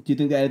 do you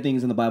think that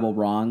anything's in the Bible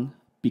wrong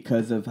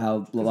because of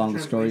how long the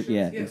story?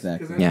 Yeah, yes,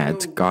 exactly. Yeah,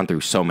 it's gone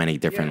through so many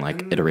different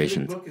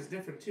iterations. The book is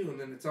different too, and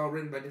then it's all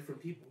written by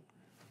different people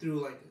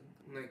through like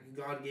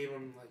God gave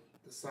them like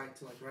the sight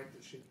to like write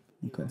this shit.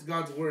 Okay. It's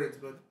God's words,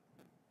 but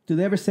do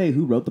they ever say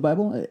who wrote the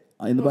Bible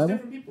in the Bible?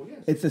 Different people,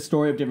 yes. It's a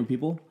story of different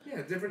people.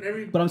 Yeah,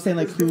 different. But I'm saying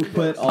like who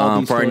put all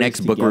these for our stories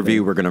next book together?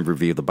 review, we're gonna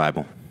review the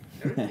Bible.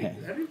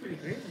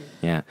 Everybody.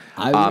 Yeah.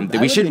 I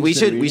we should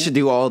read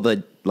do all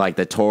the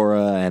the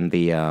Torah and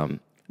the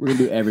We're gonna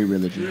do every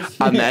religion.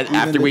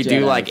 after we the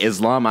do Jedi. like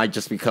Islam, I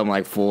just become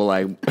like full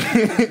like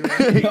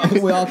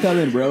we all come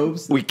in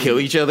robes. we kill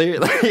each other.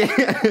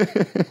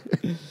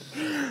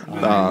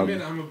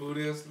 I'm a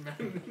Buddhist.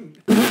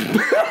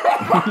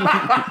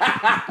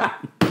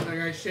 Like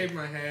I shave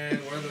my head,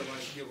 wear the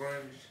like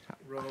orange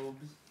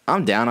robes.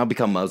 I'm down. I'll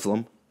become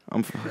Muslim.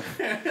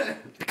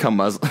 Become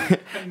Muslim.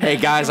 Hey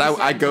guys,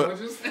 I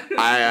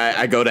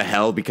go to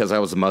hell because I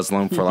was a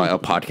Muslim for like a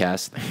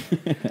podcast.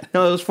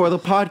 No, it was for the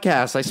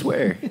podcast. I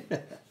swear.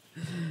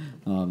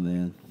 Oh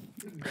man.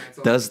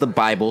 Does the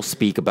Bible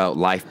speak about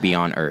life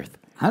beyond Earth?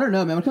 I don't know,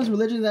 man. When it comes to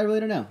religion, I really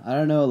don't know. I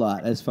don't know a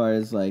lot as far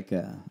as like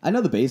I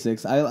know the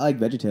basics. I like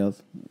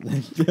VeggieTales.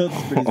 VeggieTales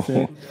is pretty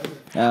sick.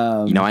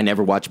 I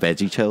never watch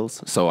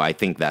VeggieTales, so I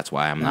think that's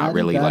why I'm not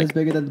really God like. is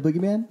bigger than the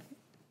Boogeyman.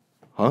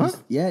 Huh?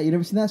 Yeah, you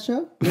never seen that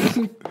show? You never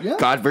seen? Yeah.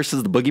 God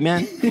versus the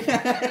Boogeyman.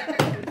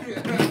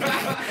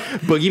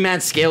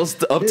 Boogeyman scales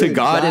up to Dude,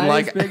 God and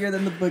like is bigger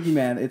than the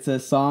Boogeyman. It's a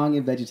song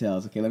in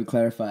VeggieTales. Okay, let me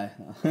clarify.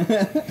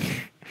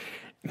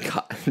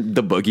 God,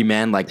 the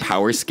Boogeyman like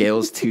power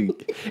scales to.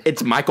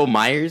 It's Michael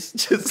Myers.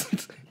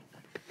 Just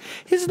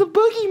it's the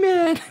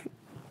Boogeyman.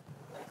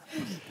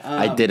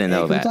 I didn't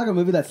know Can that. we talk a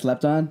movie that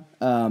slept on?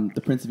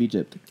 The Prince of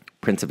Egypt.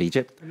 Prince of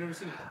Egypt. I've never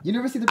seen it. You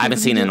never seen the? I haven't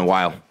seen it in a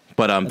while,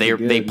 but they a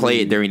good play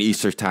movie. it during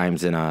Easter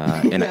times in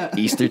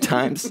Easter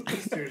times.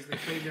 Easter's. They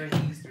play during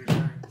Easter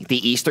time.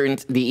 The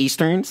Easterns.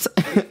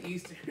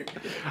 Easter.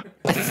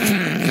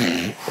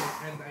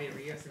 And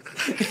diarrhea since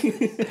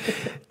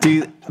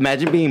Dude,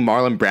 imagine being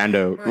Marlon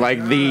Brando,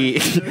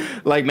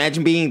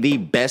 imagine being the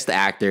best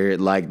actor,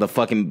 like the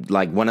fucking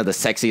like one of the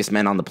sexiest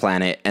men on the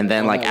planet, and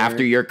then like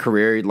after your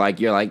career, like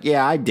you're like,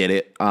 yeah, I did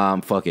it,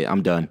 fuck it,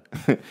 I'm done.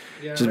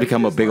 Just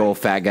become a big old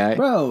fat guy.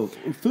 Bro,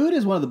 food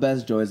is one of the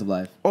best joys of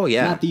life. Oh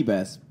yeah, Not the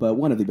best, but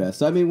one of the best.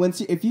 So I mean,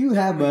 if you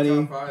have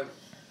money, top 5.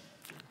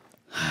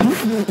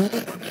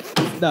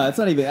 no, it's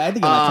not even. I think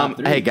in my top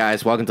 3. Hey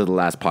guys, welcome to the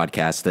last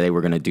podcast. Today we're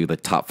gonna do the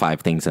top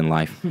 5 things in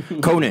life.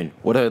 Conan,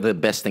 what are the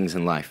best things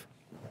in life?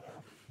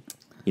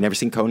 You never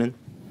seen Conan?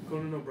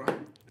 Conan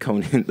O'Brien.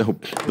 Conan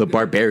the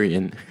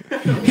Barbarian.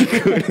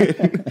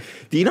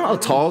 Do you know how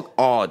tall?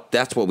 Oh,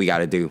 that's what we got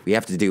to do. We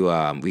have to do.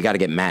 We got to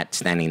get Matt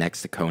standing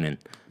next to Conan.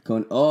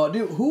 Oh,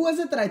 dude, who was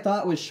it that I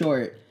thought was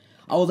short?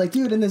 I was like,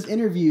 dude, in this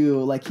interview,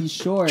 like he's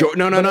short.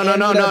 No. But it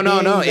ended up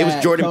being It was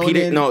that Jordan Conan-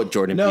 Peterson. No,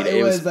 Jordan No, Peterson.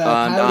 it was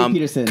Coyote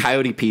Peterson.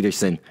 Coyote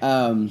Peterson.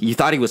 You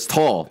thought he was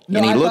tall,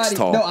 and he I looks thought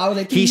tall. No, I was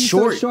like, he's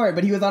short. So short,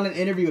 but he was on an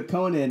interview with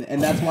Conan,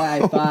 and that's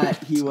why I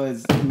thought he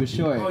was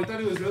short. Oh, I thought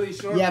he was really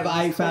short. Yeah, but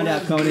I found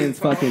out Conan's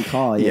fucking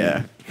tall.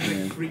 Yeah.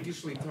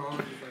 Freakishly tall.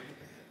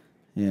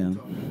 Yeah.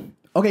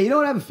 Okay, you know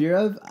what I have a fear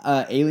of?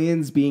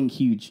 Aliens being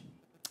huge,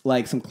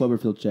 like some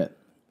Cloverfield shit.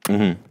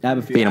 Mm-hmm. I have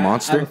a fear. Being a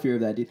monster? I have a fear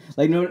of that, dude.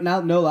 Like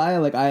no lie.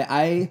 Like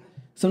I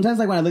sometimes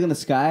like when I look in the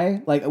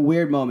sky, like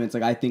weird moments,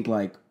 like I think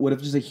like, what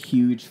if just a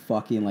huge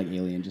fucking like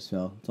alien just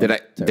fell?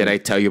 It's, Did I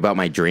tell you about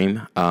my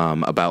dream?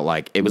 About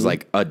like it was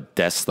like a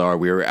Death Star.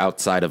 We were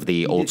outside of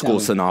the old school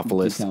tell me.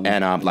 Sinopolis, You did tell me.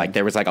 and like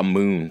there was like a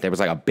moon. There was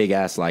like a big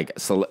ass like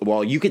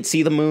well, you could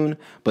see the moon,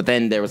 but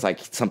then there was like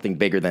something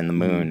bigger than the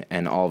moon,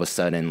 and all of a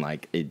sudden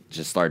like it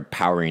just started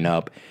powering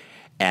up,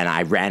 and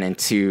I ran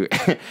into.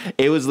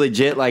 It was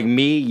legit like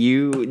me,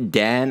 you,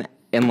 Dan.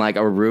 In like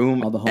a room,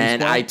 the home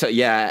and squad?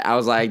 I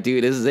was like,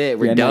 dude, this is it.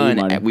 We're Yeah, no, you, done.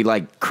 Martin. And we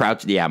like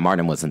crouched. Yeah,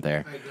 Martin wasn't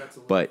there. I got to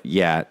look. But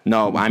yeah,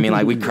 no, I mean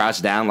like we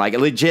crouched down, like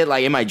legit,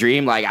 like in my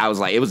dream, like I was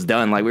like it was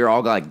done, like we were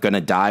all like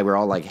gonna die, we are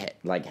all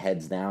like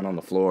heads down on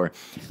the floor,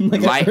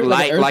 like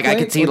I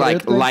could see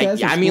like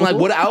I mean like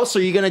what else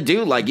are you gonna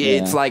do? Like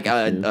it's like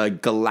a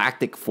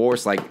galactic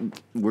force, like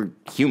we're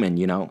human,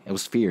 you know. It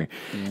was fear,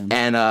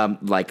 and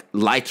like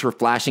lights were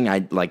flashing.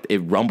 I like it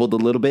rumbled a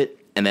little bit,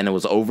 and then it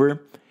was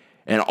over,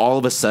 and all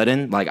of a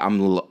sudden, like I'm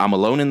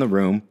alone in the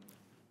room.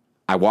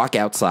 I walk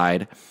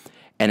outside.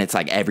 And it's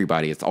like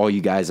everybody. It's all you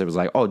guys that was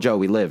like, oh, Joe,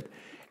 we lived.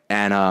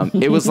 And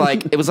it was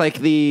like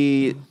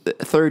the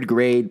third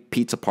grade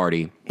pizza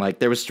party. Like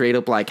there was straight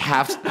up like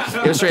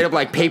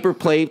paper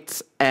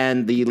plates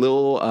and the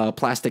little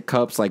plastic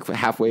cups like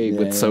halfway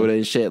with soda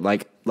and shit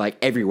like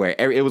everywhere.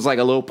 It was like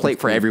a little plate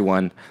for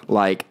everyone.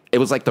 Like it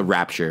was like the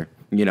rapture.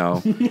 You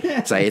know,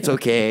 it's like, it's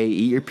okay,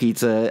 eat your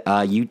pizza.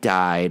 You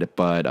died,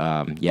 but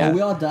yeah. Oh, we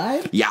all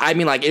died? Yeah, I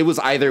mean, like, it was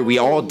either we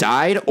all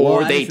died or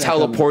Well, they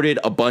teleported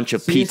a bunch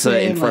of So you're pizza in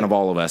saying, front like- of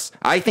all of us.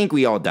 I think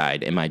we all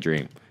died in my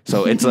dream.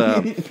 So it's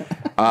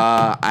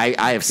I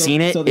have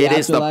seen it. so the It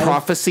is the afterlife-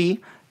 prophecy,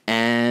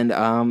 and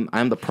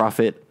I'm the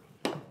prophet.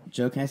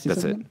 Joe, can I say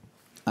That's something?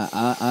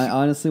 I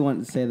honestly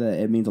want to say that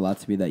it means a lot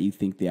to me that you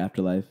think the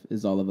afterlife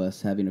is all of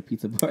us having a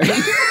pizza party.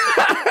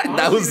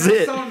 That was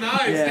that's it. So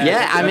nice. Yeah.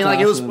 Yeah, I mean, That's like,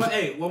 it was. awesome. But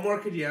hey, what more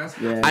could you ask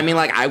for? Yeah. I mean,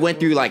 like, I went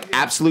through like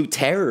absolute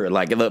terror.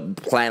 Like the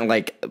planet,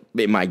 like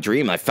in my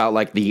dream, I felt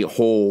like the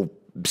whole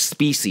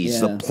species,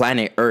 Yeah. the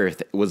planet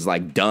Earth, was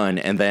like done,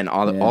 and then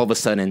all of a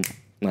sudden,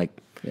 like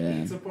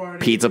Yeah.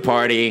 Pizza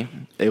party.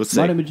 It was sick.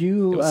 Martin, would It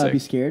you was sick. be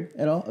scared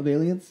at all of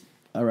aliens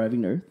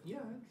arriving to Earth? Yeah,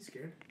 I'd be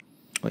scared.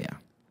 Oh yeah.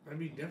 I'd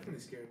be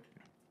definitely scared.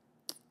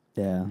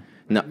 Yeah.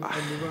 No.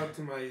 I'd move out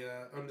to my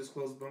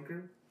undisclosed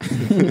bunker.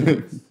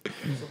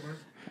 Somewhere.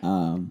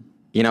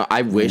 You know,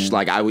 I wish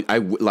like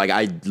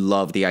I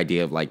love the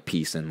idea of like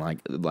peace and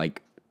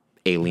like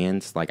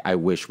aliens. Like I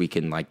wish we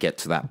can like get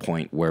to that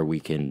point where we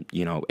can,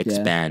 you know,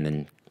 expand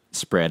and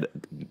spread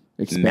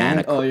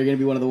Expand? Oh, you're gonna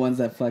be one of the ones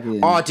that fucking.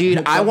 Oh,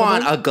 dude, I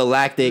want a Maybe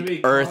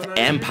galactic Earth colonize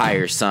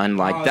empire, son.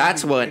 Like Oh,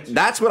 that's that'd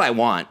be what I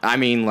want. I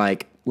mean,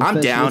 like I'm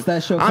down. what's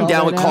that show I'm called down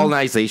right with now?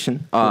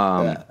 colonization.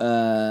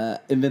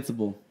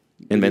 Invincible.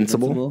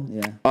 Invincible?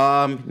 Yeah.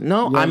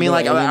 No, You I have mean,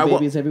 like alien I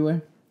babies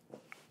everywhere.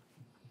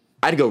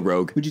 I'd go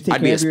rogue. Would you take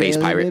I'd care be a of your space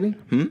alien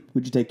pirate. baby?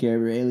 Would you take care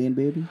of your alien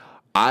baby?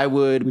 I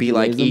would be you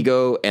like raise them?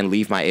 Ego and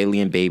leave my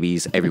alien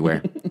babies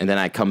everywhere, and then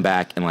I'd come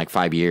back in like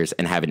 5 years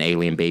and have an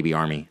alien baby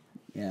army.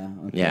 Yeah.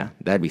 Okay. Yeah,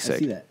 that'd be I sick.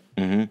 see that.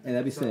 Mm-hmm. Hey,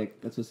 that'd be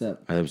sick. That's what's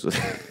up.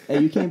 Hey,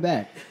 you came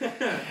back.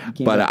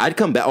 But I'd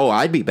come back. Oh,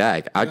 I'd be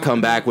back. I'd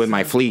come back with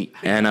my fleet,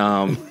 and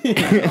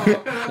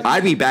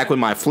I'd be back with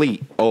my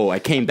fleet. Oh, I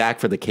came back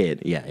for the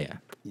kid. Yeah.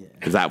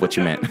 Is that what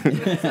you meant? I got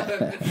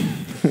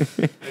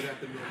the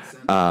milk,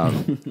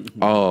 son.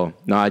 Oh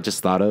no, I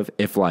just thought of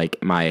if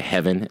like my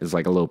heaven is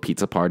like a little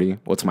pizza party.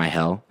 What's my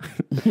hell?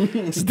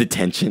 It's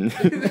detention.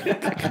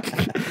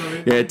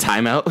 Yeah,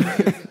 timeout.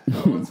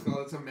 Oh, what's it called?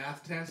 It's a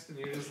math test, and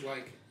you're just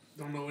like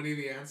don't know any of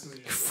the answers.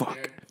 You're just Fuck.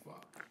 there.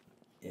 Fuck.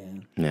 Yeah.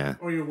 Yeah.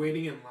 Or you're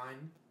waiting in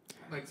line,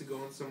 like to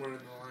go in somewhere, and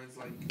the line's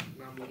like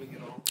not moving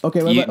at all.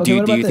 Okay. What You, about, do okay, you,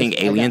 what do you about think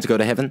this? aliens go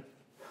to heaven?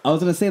 I was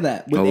gonna say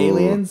that with Oh.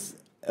 aliens.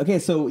 Okay,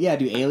 so yeah,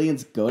 do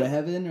aliens go to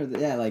heaven or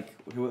yeah? Like,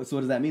 so what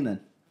does that mean then?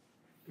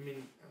 I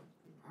mean,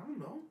 I don't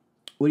know.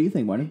 What do you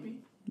think, Martin? Maybe.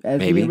 As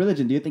Maybe. being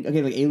religion, do you think like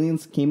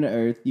aliens came to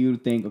Earth? You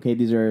would think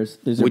these are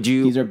Would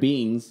you- these are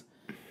beings.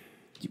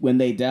 When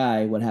they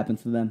die, what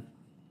happens to them?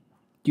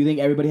 Do you think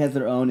everybody has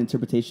their own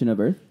interpretation of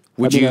Earth?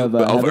 Would I mean, you of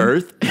of heaven?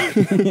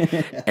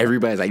 Earth?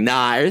 Everybody's like,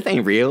 nah, Earth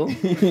ain't real.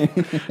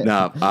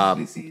 No.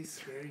 They see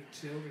scary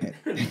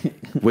children.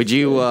 Would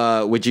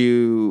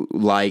you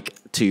like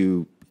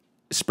to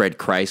spread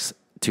Christ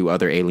to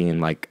other alien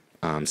like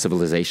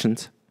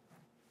civilizations?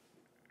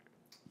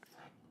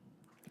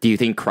 Do you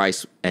think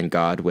Christ and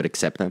God would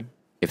accept them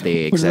if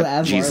they We're just gonna accept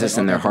ask Martin, Jesus like,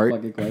 in their all heart?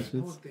 kinds of fucking I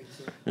questions. would think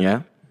so.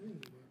 Yeah.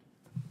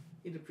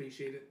 He'd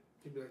appreciate it.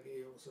 He'd be like,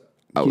 "Hey, what's up?"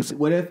 I was,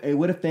 What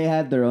if they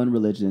had their own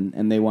religion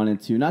and they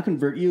wanted to not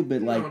convert you,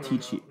 but like No,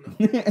 teach you?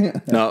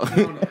 no,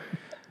 No.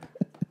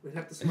 We'd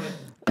have to smile.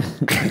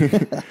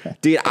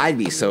 dude, I'd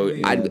be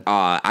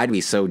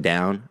so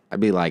down. I'd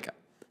be like,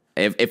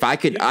 if I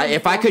could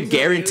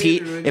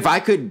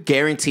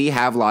guarantee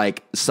have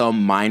like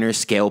some minor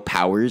scale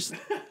powers,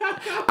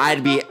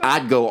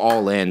 I'd go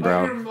all in,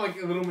 bro.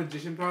 Like a little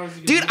magician powers.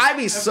 You can Dude, use. I'd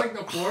be That's so- like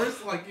the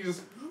force. Like you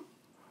just.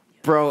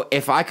 Bro,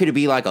 if I could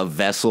be like a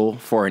vessel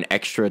for an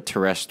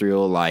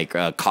extraterrestrial like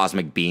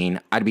cosmic being,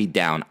 I'd be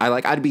down.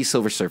 I'd be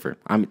Silver Surfer.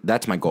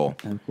 That's my goal.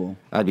 I'm cool.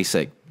 That'd be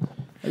sick.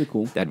 That'd be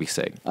cool. That'd be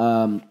sick.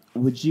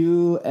 Would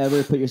you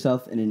ever put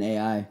yourself in an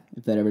AI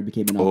if that ever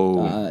became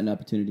an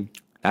opportunity?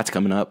 That's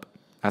coming up.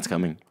 That's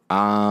coming.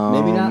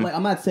 Maybe not. Like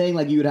I'm not saying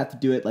like you would have to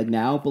do it like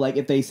now, but like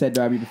if they said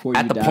Darby before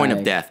At you the point of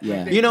die, death.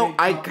 yeah, You know,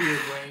 They copy your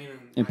brain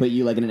and put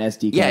you like in an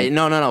SD card. Yeah,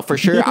 no, for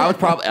sure. I would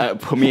probably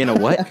put me in a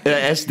what?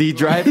 SD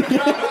drive?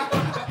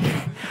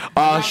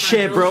 Oh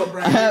shit, bro.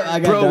 I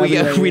got Bro, Darby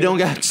right we here. don't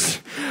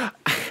got.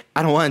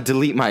 I don't want to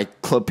delete my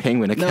Club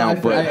Penguin No,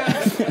 account,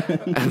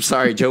 but I'm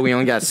sorry, Joe. We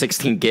only got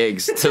 16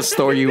 gigs to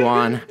store you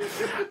on.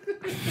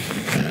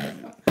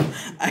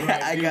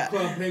 I got.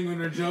 Club Penguin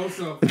or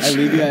Joseph. I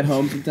leave you at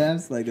home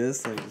sometimes like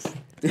this. Like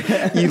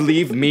this. You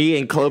leave me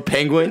in Club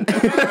Penguin.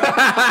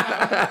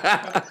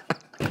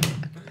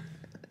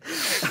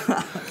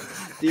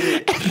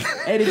 Dude.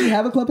 Hey, did you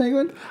have a Club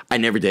Penguin? I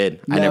never did.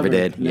 I never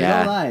Never. did. No, Yeah.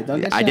 don't lie.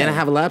 Don't get I didn't shy.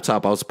 have a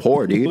laptop. I was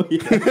poor, dude.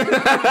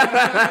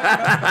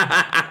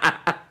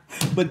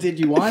 But did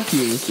you want to?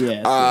 Yes.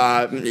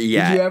 Yeah.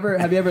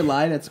 Have you ever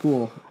lied at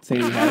school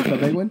saying you had a Club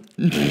Penguin?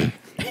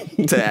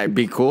 To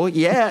be cool?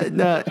 Yeah.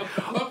 No.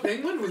 Club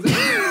Penguin was that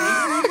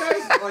really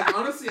you guys? Like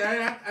honestly,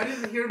 I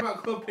didn't hear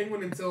about Club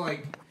Penguin until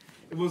like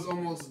it was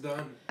almost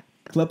done.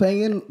 Club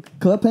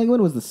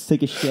Penguin was the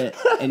sickest shit,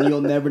 and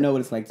you'll never know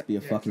what it's like to be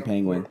a fucking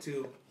penguin.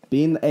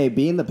 Being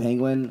the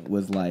penguin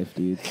was life,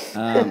 dude.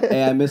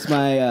 Hey, I miss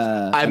my.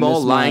 I'm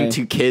all lying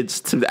to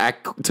kids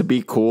to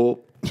be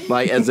cool,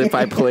 like as if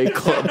I played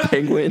Club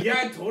Penguin. Yeah,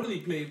 I totally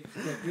played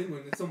Club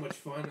Penguin. It's so much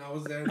fun. I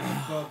was there in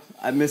the club.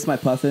 I miss my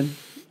puffin.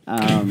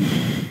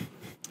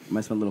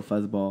 Miss my little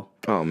fuzzball.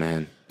 Oh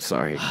man,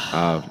 sorry. Do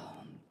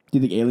you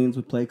think aliens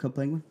would play Club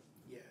Penguin?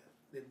 Yeah,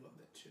 they'd love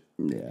that shit.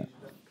 Yeah.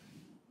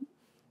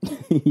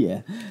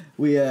 Yeah,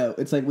 we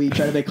it's like we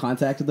try to make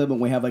contact with them,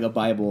 and we have like a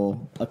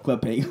Bible, a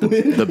Club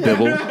Penguin, The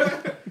Bible.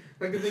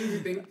 Like the things you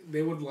think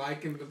they would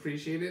like and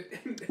appreciate it.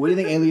 What do you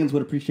think aliens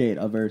would appreciate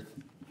of Earth?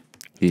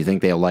 Do you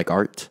think they'll like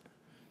art?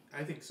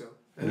 I think so.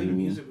 I think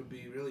music would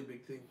be a really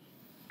big thing.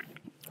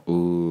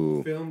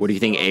 Ooh. Films, What do you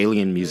think songs,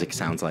 alien music movies.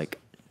 sounds like?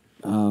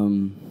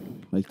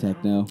 Like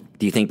techno.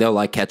 Do you think they'll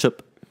like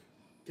ketchup?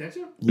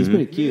 Ketchup? He's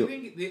pretty I cute.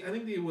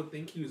 think they would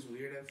think he was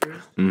weird at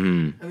first,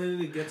 Mm-hmm. and then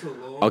they get to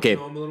know Okay.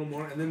 him a little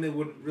more, and then they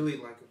would really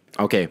like him.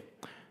 Okay.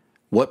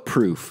 What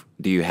proof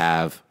do you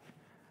have?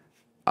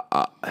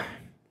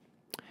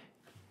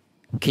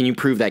 Can you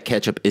prove that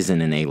ketchup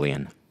isn't an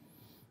alien?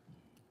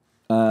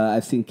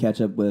 I've seen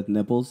ketchup with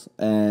nipples,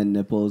 and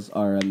nipples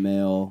are a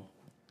male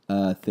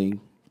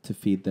thing to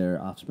feed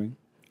their offspring.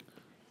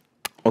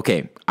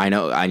 Okay, I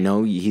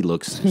know he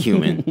looks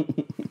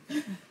human.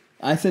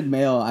 I said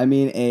male. I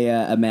mean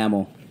a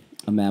mammal.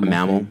 A mammal. A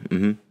mammal.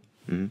 thing.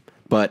 Mm-hmm.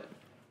 But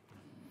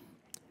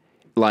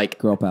like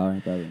Girl power.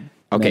 Brother.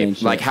 okay, Men ain't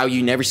shit. like how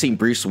you never seen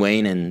Bruce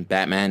Wayne and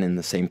Batman in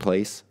the same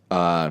place.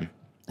 Have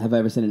I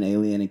ever seen an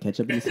alien and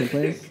ketchup in the same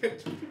place?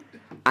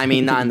 I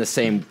mean, not in the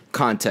same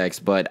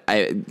context, but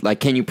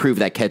can you prove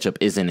that ketchup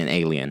isn't an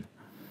alien?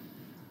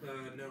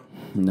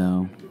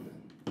 No. No.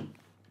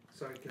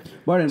 Sorry, ketchup.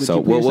 Martin, would So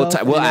you put we'll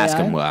yourself we'll in ask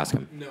AI? him. We'll ask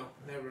him. No,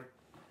 never.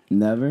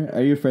 Never.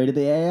 Are you afraid of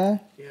the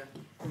AI? Yeah,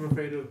 I'm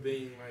afraid of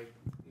being like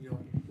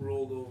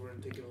rolled over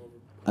and taken over.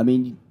 I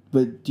mean,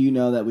 but do you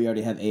know that we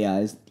already have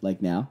AIs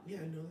like now? Yeah,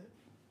 I know that.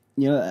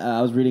 You know,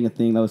 I was reading a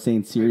thing that was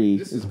saying Siri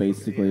This is fucking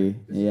basically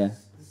AI.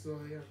 This is all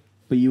AI.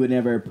 But you would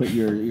never put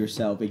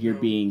yourself, like your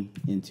being,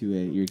 into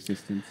your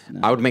existence.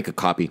 No. I would make a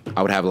copy.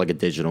 I would have like a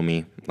digital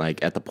me,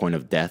 like at the point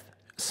of death,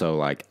 so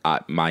like I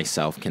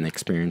myself can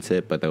experience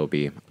it, but there will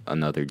be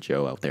another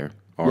Joe out there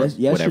or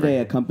Yesterday, whatever.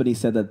 a company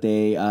said that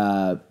they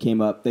came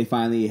up. They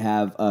finally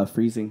have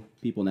freezing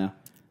people now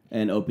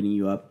and opening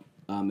you up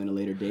in a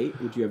later date.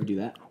 Would you ever do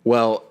that?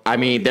 Well, I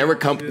mean, there were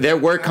companies. I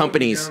would be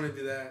down to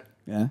do that.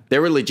 Yeah.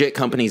 There were legit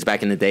companies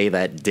back in the day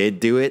that did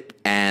do it,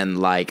 and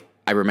like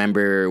I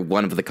remember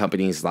one of the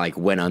companies like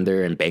went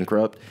under and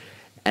bankrupt,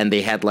 and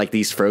they had like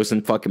these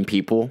frozen fucking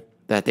people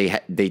that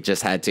they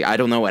just had to. I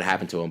don't know what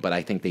happened to them, but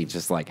I think they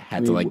just like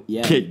had to like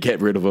get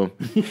rid of them.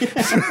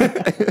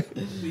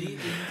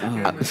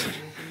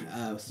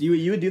 So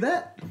you would do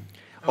that?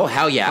 Oh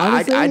hell yeah!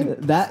 Honestly,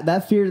 I'd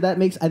that fear that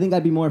makes. I think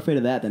I'd be more afraid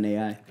of that than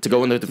AI. to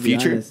go into the To be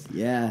future. honest.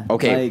 Yeah.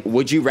 Okay, Like,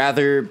 would you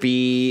rather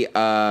be?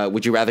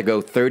 Would you rather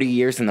go 30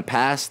 years in the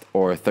past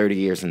or 30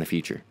 years in the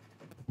future?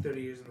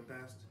 30 years in the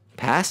past.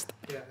 Past?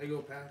 Yeah, I go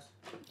past.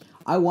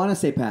 I want to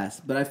say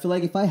past, but I feel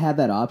like if I had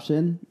that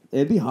option,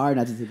 it'd be hard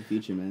not to take the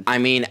future, man. I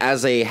mean,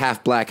 as a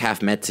half black,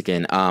 half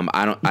Mexican,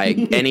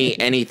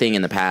 anything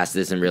in the past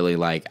isn't really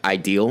like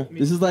ideal.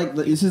 This is like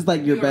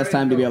your You best already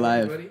time to be know,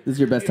 alive. buddy. This is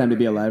your best You time to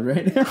be already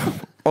alive right now.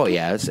 Oh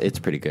yeah, it's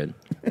pretty good.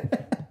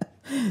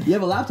 You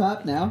have a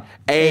laptop now.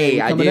 Hey,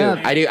 we're I coming do. up.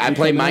 I do. I We're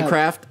play coming up.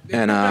 Minecraft,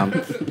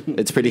 and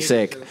it's pretty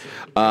sick.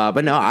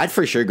 But no, I'd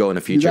for sure go in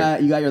the You future.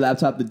 got your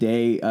laptop the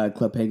day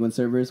Club Penguin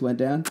servers went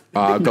down.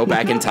 Go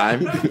back in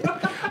time.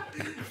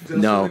 Just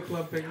No. for the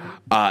Club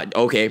Penguin.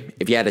 Okay,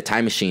 if you had a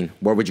time machine,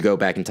 where would you go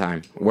back in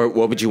time? What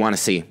would you want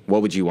to see?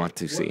 What would you want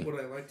to see? What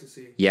would I like to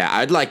see? Yeah,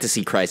 I'd like to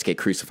see Christ get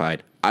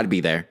crucified. I'd be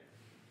there.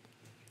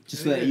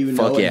 Just so that you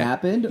know Fuck what yeah.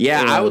 happened.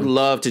 Yeah, or- I would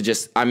love to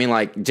just. I mean,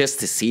 like just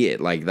to see it.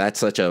 Like that's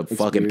such a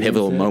fucking Experience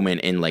pivotal it.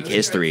 moment in like I think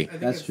history. I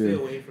think That's I'd true.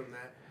 Stay away from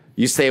that.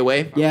 You stay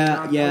away. Yeah,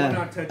 I would yeah.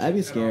 not touch I'd be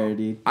it at scared, all.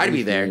 dude. I'd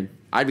be there. scared.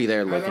 I'd be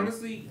there I'd looking.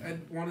 honestly,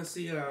 I'd want to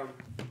see the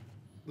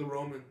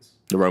Romans.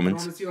 The I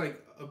Romans. want to see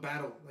like a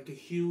battle, like a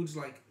huge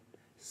like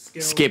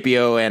scale.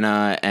 Scipio and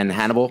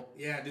Hannibal.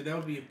 Yeah, dude, that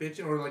would be a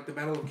bitch. Or like the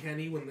Battle of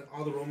Cannae when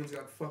all the Romans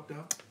got fucked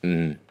up.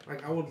 Mm.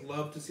 Like I would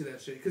love to see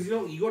that shit because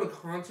you go to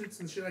concerts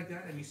and shit like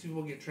that, and you see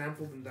people get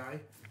trampled and die.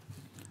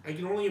 I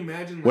can only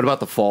imagine. Like, What about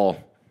the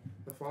fall?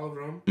 the fall of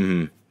Rome?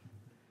 Mm.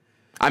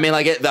 I mean,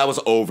 like that was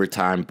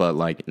overtime, but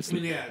like, it's, I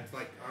mean, yeah, it's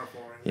like our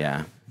fall. Right?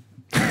 yeah.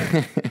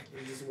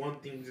 And just one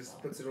thing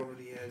just puts it over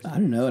the edge. I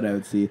don't know what I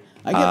would see.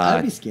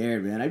 I'd be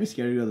scared, man. I'd be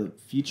scared to go to the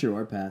future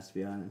or past, to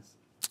be honest.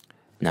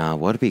 Nah,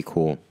 what'd be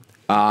cool?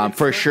 It's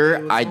For not- sure,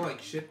 it would I'd smell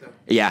like shit though.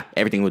 yeah,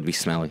 everything would be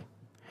smelly.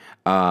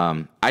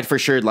 I'd for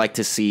sure like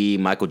to see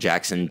Michael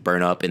Jackson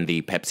burn up in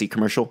the Pepsi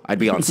commercial. I'd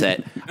be on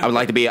set. I'd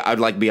like to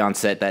be on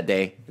set that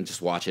day and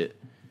just watch it.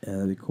 Yeah,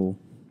 that'd be cool.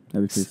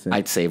 That'd be pretty sick.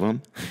 I'd save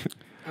him.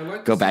 I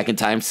like Go to back see- in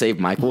time, save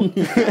Michael.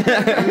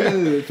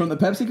 Dude, from the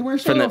Pepsi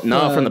commercial?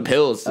 From the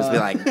pills. Just be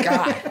like,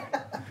 God.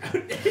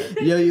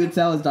 Yo, you would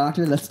tell his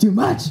doctor, that's too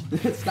much.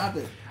 Stop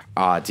it.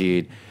 Aw,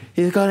 dude.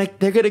 They're gonna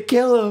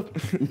kill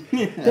him.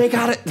 They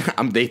got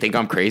it. They think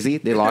I'm crazy.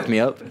 They locked me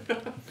up.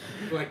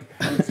 Like,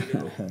 how does he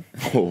know?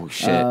 Oh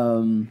shit. I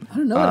don't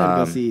know what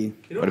I'd go see.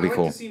 You know, That'd I be like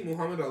cool. to see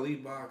Muhammad Ali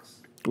box.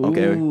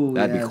 Okay, Ooh,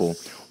 that'd yes. be cool.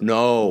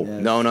 No,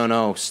 Yes.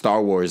 no.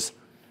 Star Wars.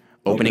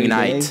 Opening Opening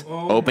night. day?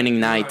 Oh Opening my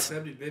night. gosh,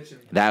 that'd be bitchin'.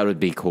 That would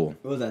be cool.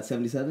 What was that,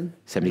 77?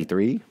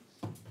 73?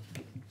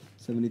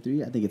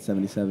 73? I think it's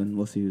 77.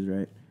 We'll see who's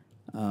right.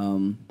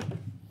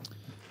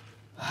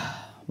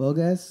 Well,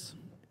 guys,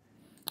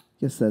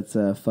 guess that's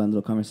a fun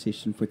little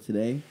conversation for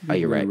today. Oh,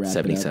 you're We're gonna right.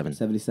 wrap it up. 77.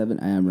 77.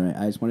 I am right.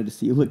 I just wanted to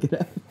see you look it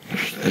up. I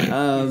just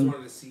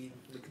wanted to see,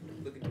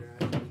 look at your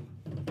eye.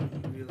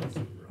 You realize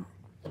you were wrong.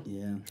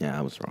 Yeah. Yeah,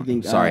 I was You wrong.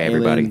 think, Sorry,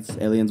 everybody.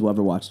 Aliens will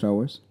ever watch Star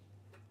Wars?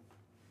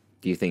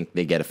 Do you think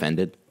they get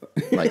offended?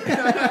 Like,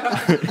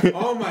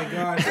 Oh my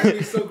gosh, that'd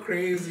be so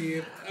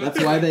crazy. That's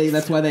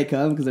why they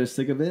come, because they're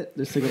sick of it.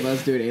 They're sick of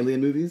us doing alien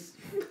movies.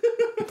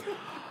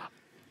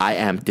 I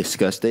am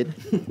disgusted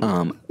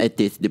at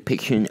this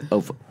depiction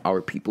of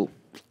our people.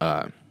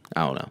 I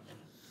don't know.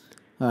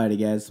 Alrighty,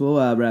 guys.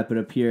 We'll wrap it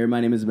up here. My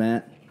name is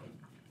Matt.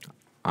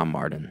 I'm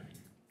Martin.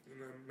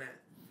 Matt.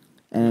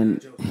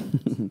 And Joe.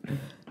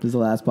 this is the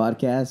last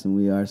podcast, and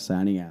we are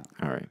signing out.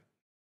 All right.